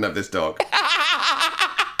wish I didn't have this dog.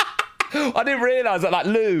 I didn't realise that, like,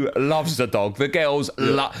 Lou loves the dog. The girls,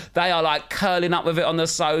 they are, like, curling up with it on the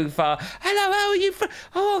sofa. Hello, how are you?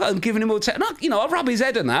 I'm giving him all... I rub his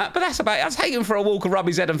head and that, but that's about it. I take him for a walk and rub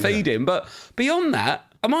his head and feed him. But beyond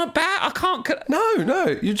that, am I bad? I can't... No,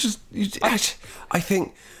 I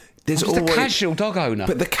think... There's I'm just always a casual dog owner.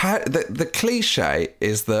 But the cliche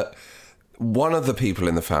is that one of the people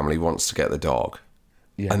in the family wants to get the dog,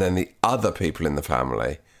 and then the other people in the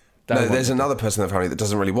family... there's another person in the family that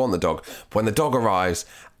doesn't really want the dog. But when the dog arrives,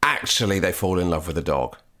 actually they fall in love with the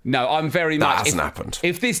dog. No, I'm very much... That hasn't happened.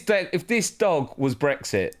 If this dog was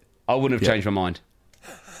Brexit, I wouldn't have changed my mind.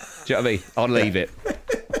 Do you know what I mean? I'd leave it.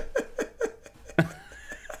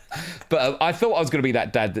 But I thought I was going to be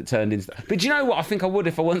that dad that turned into... But do you know what? I think I would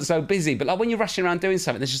if I wasn't so busy. But like when you're rushing around doing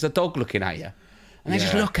something, there's just a dog looking at you. And they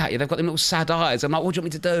just look at you. They've got them little sad eyes. I'm like, what do you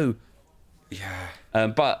want me to do? Yeah.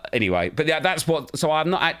 But anyway, that's what... So I've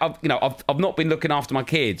not been looking after my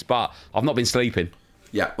kids, but I've not been sleeping.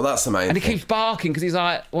 Yeah, well, that's the main thing. And he keeps barking because he's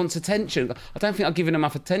like, wants attention. I don't think I've given him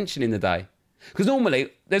enough attention in the day. Because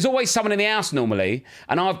normally, there's always someone in the house normally,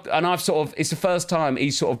 and I've sort of, it's the first time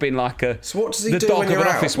he's sort of been like a... So what does he do when you're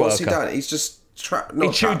out? What's he done? He's just... He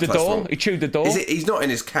chewed the door. He's not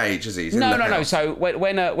in his cage, is he? He's no. So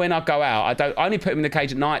when I go out, I only put him in the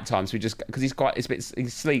cage at night time. So because he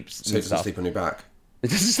sleeps. So he doesn't sleep on your back. He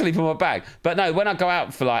doesn't sleep on my back. But no, when I go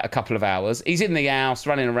out for like a couple of hours, he's in the house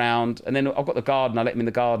running around, and then I've got the garden. I let him in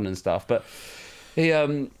the garden and stuff. But he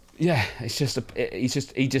I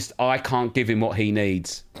can't give him what he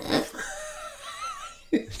needs. Do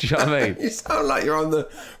you know what I mean? You sound like you're on the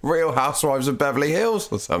Real Housewives of Beverly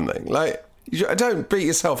Hills or something. Like, don't beat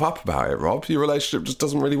yourself up about it, Rob. Your relationship just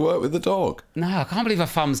doesn't really work with the dog. No, I can't believe I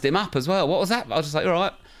thumbsed him up as well. What was that? I was just like, all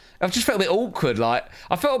right. I just felt a bit awkward. Like,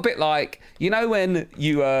 I felt a bit like, you know, when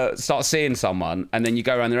you start seeing someone and then you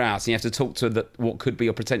go around their house and you have to talk to what could be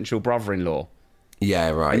your potential brother-in-law. Yeah,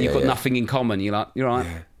 right. And you've got nothing in common. You're like, you're right.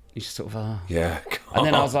 Yeah. You just sort of, yeah. And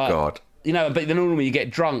then I was like, God. You know, but then normally you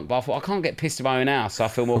get drunk, but I thought, I can't get pissed in my own house, so I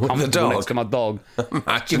feel more comfortable next to my dog.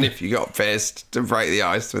 Imagine if you got pissed to break the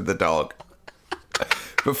ice with the dog.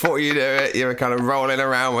 Before you do it, you were kind of rolling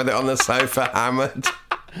around with it on the sofa, hammered.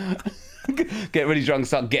 Get really drunk,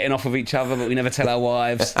 start getting off of each other, but we never tell our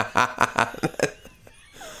wives.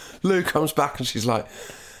 Lou comes back and she's like,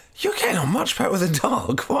 you're getting on much better with the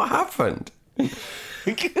dog. What happened? No,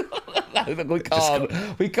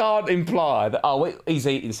 we can't imply that. Oh, he's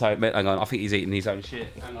eating something. Hang on, I think he's eating his own shit.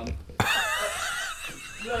 Hang on.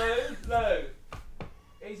 Lou,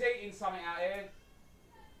 he's eating something out here.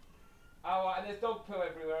 Oh, right, and there's dog poo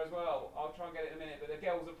everywhere as well. I'll try and get it in a minute, but the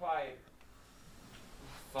girls are playing.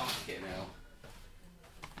 Fucking hell.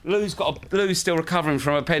 Lou's still recovering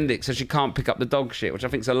from appendix, so she can't pick up the dog shit, which I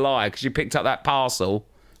think's a lie because she picked up that parcel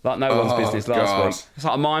like no one's business last week. It's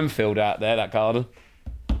like a minefield out there, that garden.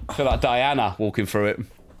 I feel like Diana walking through it.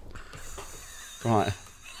 Right.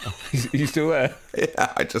 You still there?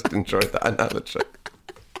 Yeah, I just enjoyed that analogy.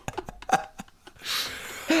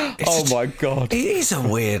 Oh my God. It is a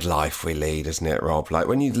weird life we lead, isn't it, Rob? Like,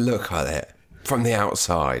 when you look at it from the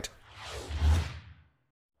outside.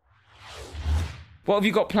 What have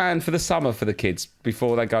you got planned for the summer for the kids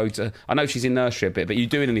before they go to... I know she's in nursery a bit, but are you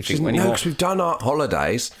doing anything anymore? No, because we've done our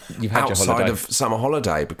holidays You've had your outside holiday. of summer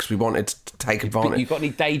holiday because we wanted to take advantage. You got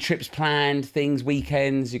any day trips planned, things,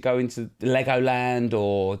 weekends? You're going to Legoland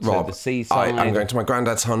or to Rob, the seaside? I'm going to my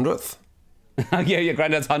granddad's 100th. Yeah, your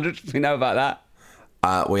granddad's 100th. We know about that.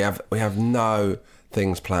 We have no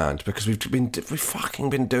things planned because we've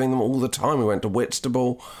fucking been doing them all the time. We went to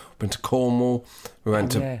Whitstable, went to Cornwall, we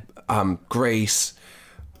went to Greece,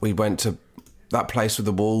 we went to that place with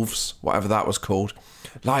the wolves, whatever that was called.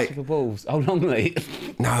 Like the wolves. Oh, Longleat.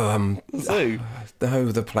 No, Zoo.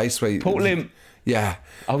 No, the place where Port Limp. Yeah.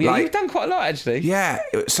 Oh yeah, like, you've done quite a lot actually. Yeah.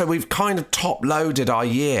 So we've kind of top loaded our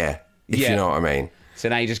year, if you know what I mean. So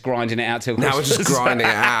now you're just grinding it out till Christmas. Now we're just grinding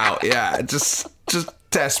it out. Yeah, just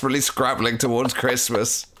desperately scrabbling towards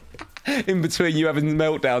Christmas. In between you having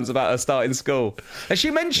meltdowns about her starting school. Has she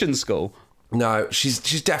mentioned school? No, she's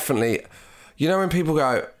definitely... You know when people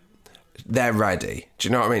go, they're ready. Do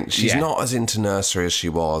you know what I mean? She's not as into nursery as she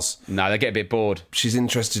was. No, they get a bit bored. She's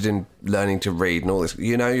interested in learning to read and all this.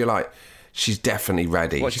 You know, you're like, she's definitely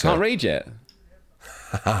ready. What, she can't read yet?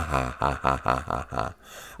 Well,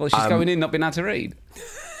 she's going in not being able to read.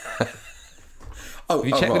 Have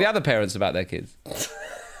you checked with the other parents about their kids?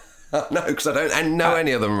 No, because I don't know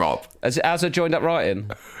any of them, Rob. How's her joined up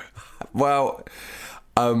writing? Well,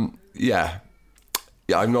 yeah.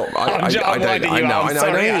 Yeah, I'm not. I'm joking.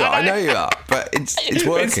 I know you are, but it's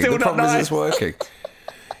working. It's still the problem not is it's working.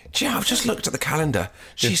 Do you know, I've just looked at the calendar.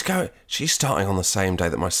 She's starting on the same day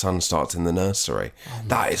that my son starts in the nursery.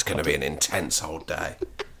 That is going to be an intense old day.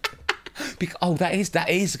 That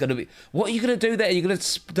is going to be... What are you going to do there? Are you going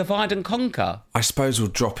to divide and conquer? I suppose we'll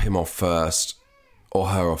drop him off first, or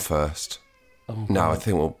her off first. Oh, no, I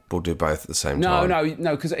think we'll do both at the same time.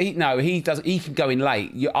 No, because he can go in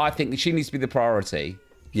late. I think she needs to be the priority.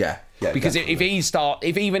 Yeah. Because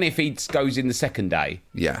even if he goes in the second day,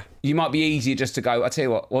 you might be easier just to go. I tell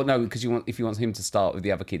you what. Well, no, because if you want him to start with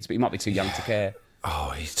the other kids, but he might be too young to care.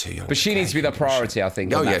 Oh, he's too young. But she needs to be the priority, I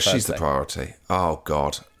think. Oh yeah, she's the priority. Oh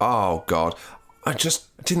God. I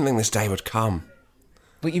didn't think this day would come.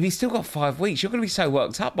 But you've still got 5 weeks. You're going to be so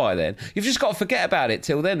worked up by then. You've just got to forget about it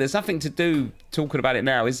till then. There's nothing to do talking about it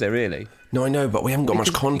now, is there, really? No, I know, but we haven't got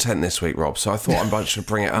much content this week, Rob, so I thought I should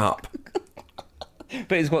bring it up.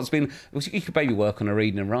 But it's what's been... You could maybe work on her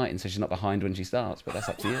reading and writing so she's not behind when she starts, but that's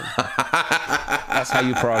up to you. That's how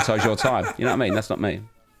you prioritise your time. You know what I mean? That's not me.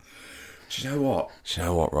 Do you know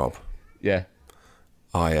what, Rob? Yeah.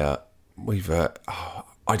 I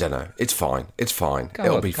don't know. It's fine.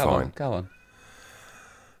 It'll be fine. Go on.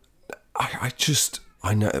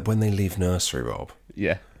 I know when they leave nursery, Rob.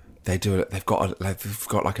 Yeah. They do it. They've got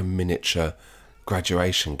like a miniature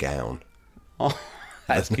graduation gown. Oh,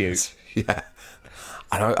 that's cute. Yeah.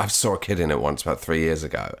 And I saw a kid in it once about 3 years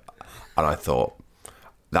ago, and I thought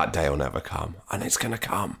that day will never come, and it's going to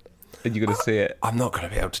come. And you're going to see it. I'm not going to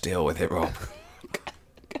be able to deal with it, Rob.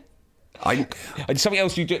 Something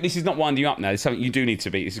else you do. This is not winding you up now. It's something you do need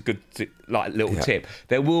to be. It's a good little tip.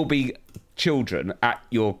 There will be children at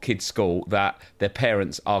your kid's school that their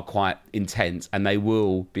parents are quite intense, and they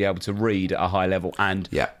will be able to read at a high level. And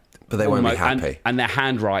but they won't be happy. And their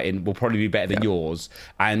handwriting will probably be better than yours.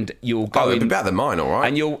 And you'll go. It'll be better than mine, all right.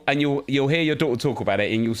 And you'll hear your daughter talk about it,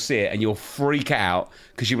 and you'll see it, and you'll freak out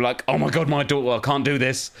because you'll be like, "Oh my God, my daughter, I can't do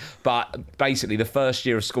this." But basically, the first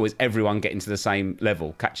year of school is everyone getting to the same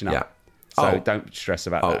level, catching up. Yeah. So don't stress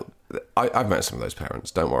about that. I've met some of those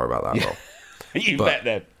parents. Don't worry about that, Rob. You bet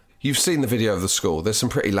them. You've seen the video of the school. There's some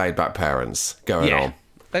pretty laid-back parents going on.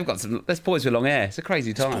 They've got there's boys with long hair. It's a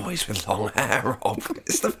crazy time. There's boys with long hair, Rob.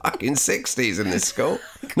 It's the fucking 60s in this school.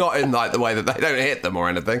 Not in like the way that they don't hit them or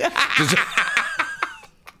anything.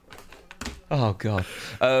 Oh God.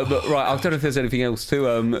 But right, I don't know if there's anything else to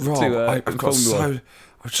Rob, I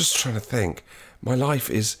was just trying to think. My life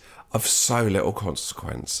is of so little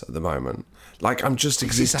consequence at the moment. Like I'm just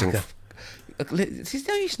existing.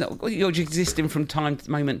 You're just existing from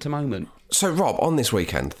moment to moment. So Rob, on this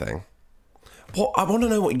weekend thing, I want to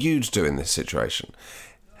know what you'd do in this situation.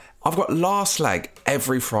 I've got last leg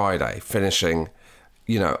every Friday, finishing,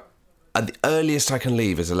 at the earliest I can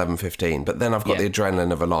leave is 11:15, but then I've got the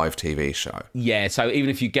adrenaline of a live TV show. Yeah, so even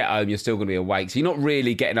if you get home, you're still going to be awake. So you're not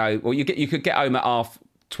really getting home. Well, you could get home at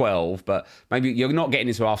 12:30, but maybe you're not getting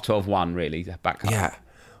into 12:30 really back home. Yeah.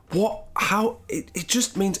 What? How? It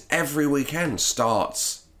just means every weekend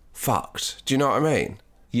starts fucked. Do you know what I mean?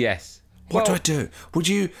 Yes. What do I do? Would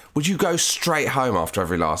you go straight home after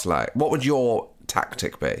every last leg? What would your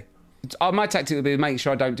tactic be? My tactic would be to make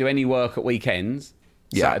sure I don't do any work at weekends,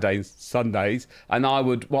 Saturdays, Sundays, and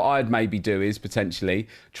what I'd maybe do is potentially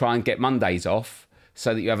try and get Mondays off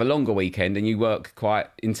so that you have a longer weekend and you work quite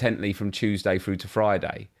intently from Tuesday through to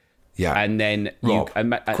Friday. Yeah. And then Rob,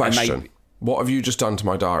 question. maybe, what have you just done to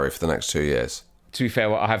my diary for the next 2 years? to be fair,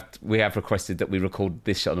 we have requested that we record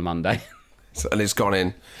this on a Monday. And it's gone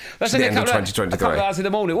in That's to the end of a couple 2023. of hours in the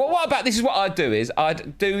morning. What about this? Is what I'd do is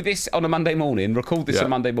I'd do this on a Monday morning, record this on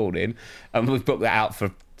Monday morning, and we've booked that out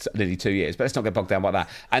for nearly 2 years. But let's not get bogged down by that.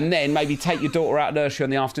 And then maybe take your daughter out of nursery on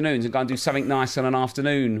the afternoons and go and do something nice on an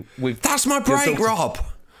afternoon with. That's my break, Rob.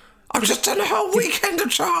 I've just done a whole weekend of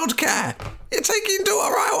childcare. You're taking your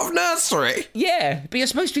daughter out of nursery. Yeah, but you're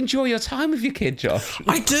supposed to enjoy your time with your kid, Josh.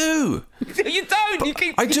 I do. You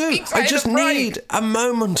don't. I do. I just need a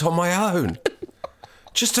moment on my own.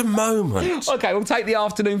 Just a moment. Okay, we'll take the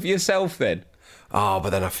afternoon for yourself then. Oh,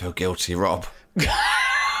 but then I feel guilty, Rob.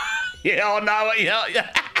 Yeah, oh no,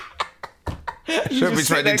 yeah. Should be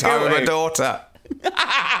spending time with my daughter.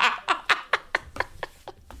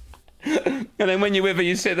 And then when you're with her,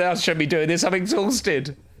 you sit there, I should be doing this, I'm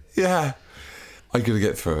exhausted. Yeah. I'm going to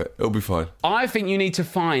get through it. It'll be fine. I think you need to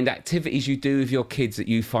find activities you do with your kids that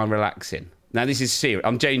you find relaxing. Now, this is serious.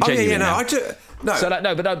 I'm genuine now. I do. No. So,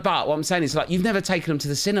 but what I'm saying is, you've never taken them to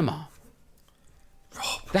the cinema.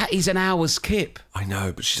 Rob. That is an hour's skip. I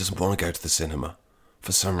know, but she doesn't want to go to the cinema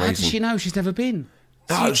for some reason. How does she know? She's never been.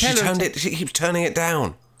 No, she keeps turning it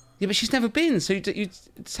down. Yeah, but she's never been, so you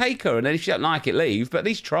take her, and then if you don't like it, leave, but at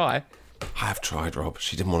least try. I have tried, Rob.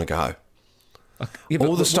 She didn't want to go. Okay. Yeah,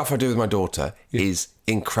 all the stuff I do with my daughter is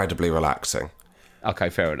incredibly relaxing.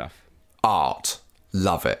 Okay, fair enough. Art.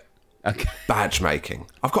 Love it. Okay. Badge making.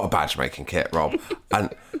 I've got a badge making kit, Rob.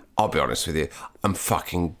 And I'll be honest with you, I'm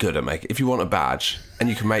fucking good at making. If you want a badge and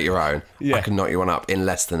you can make your own, I can knock you one up in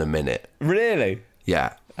less than a minute. Really?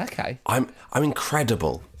 Yeah. Okay. I'm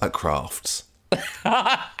incredible at crafts.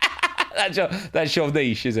 That's your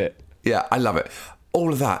niche, is it? Yeah, I love it.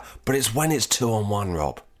 All of that. But it's when it's 2-on-1,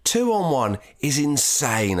 Rob. 2-on-1 is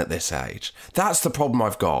insane at this age. That's the problem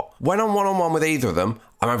I've got. When I'm 1-on-1 with either of them,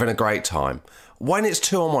 I'm having a great time. When it's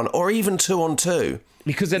 2-on-1 or even 2-on-2...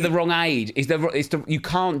 Because they're the wrong age. You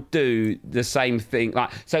can't do the same thing.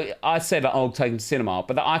 So I said that I'll take them to cinema,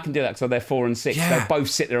 but I can do that because they're 4 and 6. Yeah. They'll both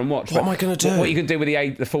sit there and watch. What am I going to do? What you can do with the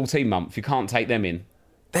 14-month, you can't take them in.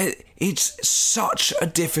 It's such a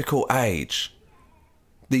difficult age,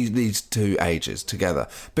 these two ages together,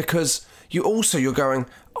 because you're going,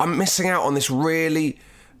 I'm missing out on this really,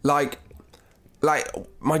 like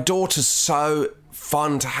my daughter's so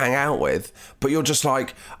fun to hang out with, but you're just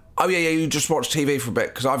like, oh yeah, you just watch TV for a bit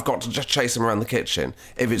because I've got to just chase them around the kitchen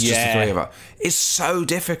if it's just the three of us. It's so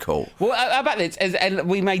difficult. Well, how about this? And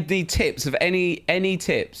we made the tips of any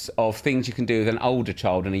tips of things you can do with an older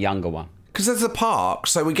child and a younger one. Because there's the park,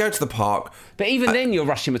 so we go to the park. But even then, you're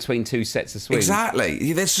rushing between two sets of swings.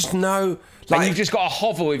 Exactly. There's just no... and you've just got to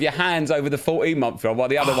hover with your hands over the 14-month-old while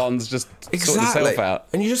the other one's just sorting itself out.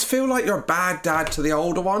 And you just feel like you're a bad dad to the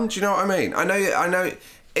older one. Do you know what I mean? I know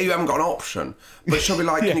you haven't got an option, but she'll be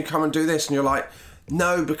like, can you come and do this? And you're like,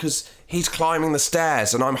 no, because he's climbing the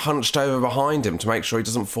stairs and I'm hunched over behind him to make sure he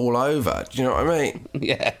doesn't fall over. Do you know what I mean?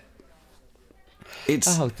 Yeah.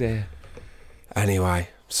 Oh, dear. Anyway,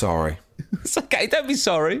 sorry. It's okay, don't be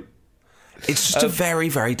sorry. It's just a very,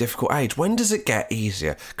 very difficult age. When does it get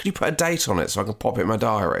easier? Could you put a date on it so I can pop it in my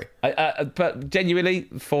diary? But genuinely,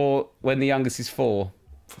 for when the youngest is 4.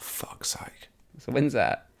 For fuck's sake. So when's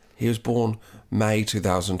that? He was born May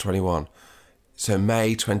 2021. So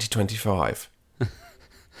May 2025.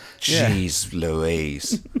 Jeez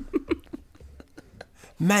Louise.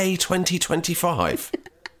 May 2025.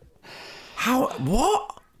 How?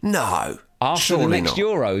 What? No. After surely the next not.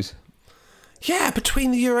 Euros. Yeah,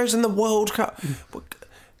 between the Euros and the World Cup. We're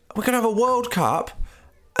going to have a World Cup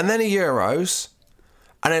and then a Euros,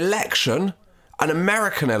 an election, an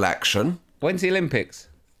American election. When's the Olympics?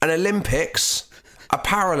 An Olympics, a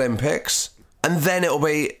Paralympics, and then it'll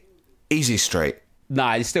be easy street.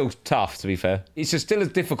 Nah, it's still tough, to be fair. It's just still as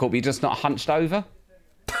difficult, but you're just not hunched over.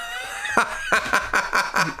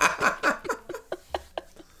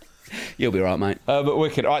 You'll be right, mate. But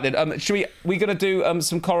wicked. All right, then. We're going to do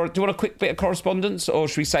some... do you want a quick bit of correspondence, or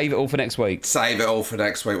should we save it all for next week? Save it all for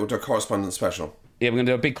next week. We'll do a correspondence special. Yeah, we're going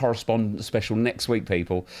to do a big correspondence special next week,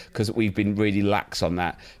 people, because we've been really lax on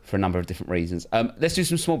that for a number of different reasons. Let's do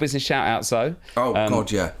some small business shout-outs, though. Oh,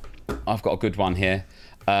 God, yeah. I've got a good one here.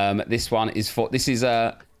 This one is for... This is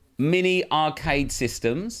Mini Arcade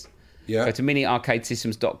Systems. Yeah. Go to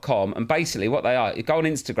miniarcadesystems.com, and basically what they are, go on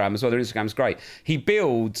Instagram as well. Their Instagram's great. He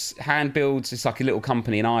hand builds. It's like a little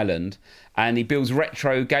company in Ireland, and he builds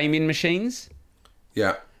retro gaming machines.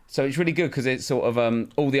 Yeah. So it's really good because it's sort of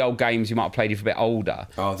all the old games you might have played if you're a bit older.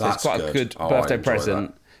 Oh, so it's quite a good birthday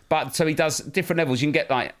present. But so he does different levels. You can get,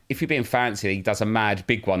 like, if you're being fancy, he does a mad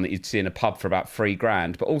big one that you'd see in a pub for about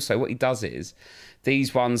 $3,000. But also what he does is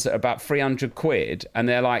these ones are about 300 quid, and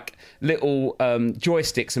they're like little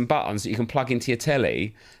joysticks and buttons that you can plug into your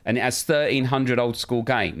telly, and it has 1,300 old school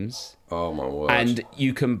games. Oh my word. And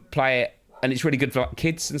you can play it, and it's really good for like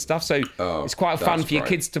kids and stuff. So it's quite fun for your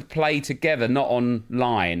kids to play together, not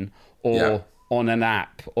online or on an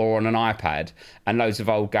app or on an iPad, and loads of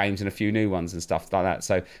old games and a few new ones and stuff like that.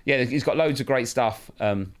 So yeah, he's got loads of great stuff.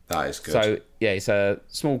 That is good. So yeah, it's a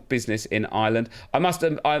small business in Ireland.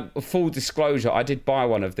 Full disclosure, I did buy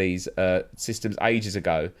one of these systems ages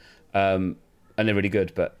ago. And they're really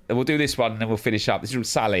good, but we'll do this one and then we'll finish up. This is from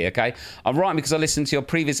Sally, okay? I'm writing because I listened to your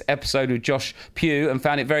previous episode with Josh Pugh and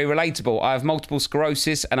found it very relatable. I have multiple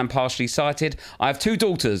sclerosis and I'm partially sighted. I have 2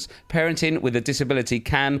 daughters. Parenting with a disability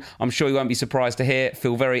can, I'm sure you won't be surprised to hear,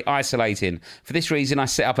 feel very isolating. For this reason, I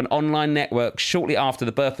set up an online network shortly after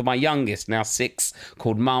the birth of my youngest, now 6,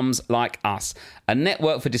 called Mums Like Us. A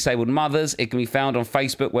network for disabled mothers. It can be found on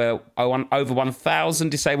Facebook, where over 1,000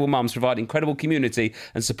 disabled mums provide incredible community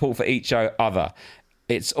and support for each other.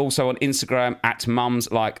 It's also on Instagram at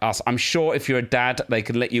Mums Like Us. I'm sure if you're a dad, they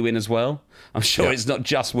can let you in as well. I'm sure it's not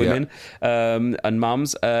just women and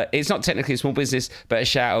mums. It's not technically a small business, but a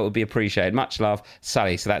shout out would be appreciated. Much love,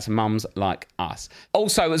 Sally. So that's Mums Like Us.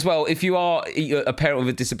 Also, as well, if you are a parent with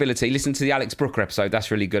a disability, listen to the Alex Brooker episode.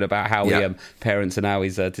 That's really good about how he parents and how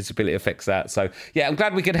his disability affects that. So yeah, I'm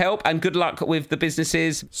glad we could help, and good luck with the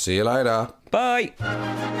businesses. See you later. Bye.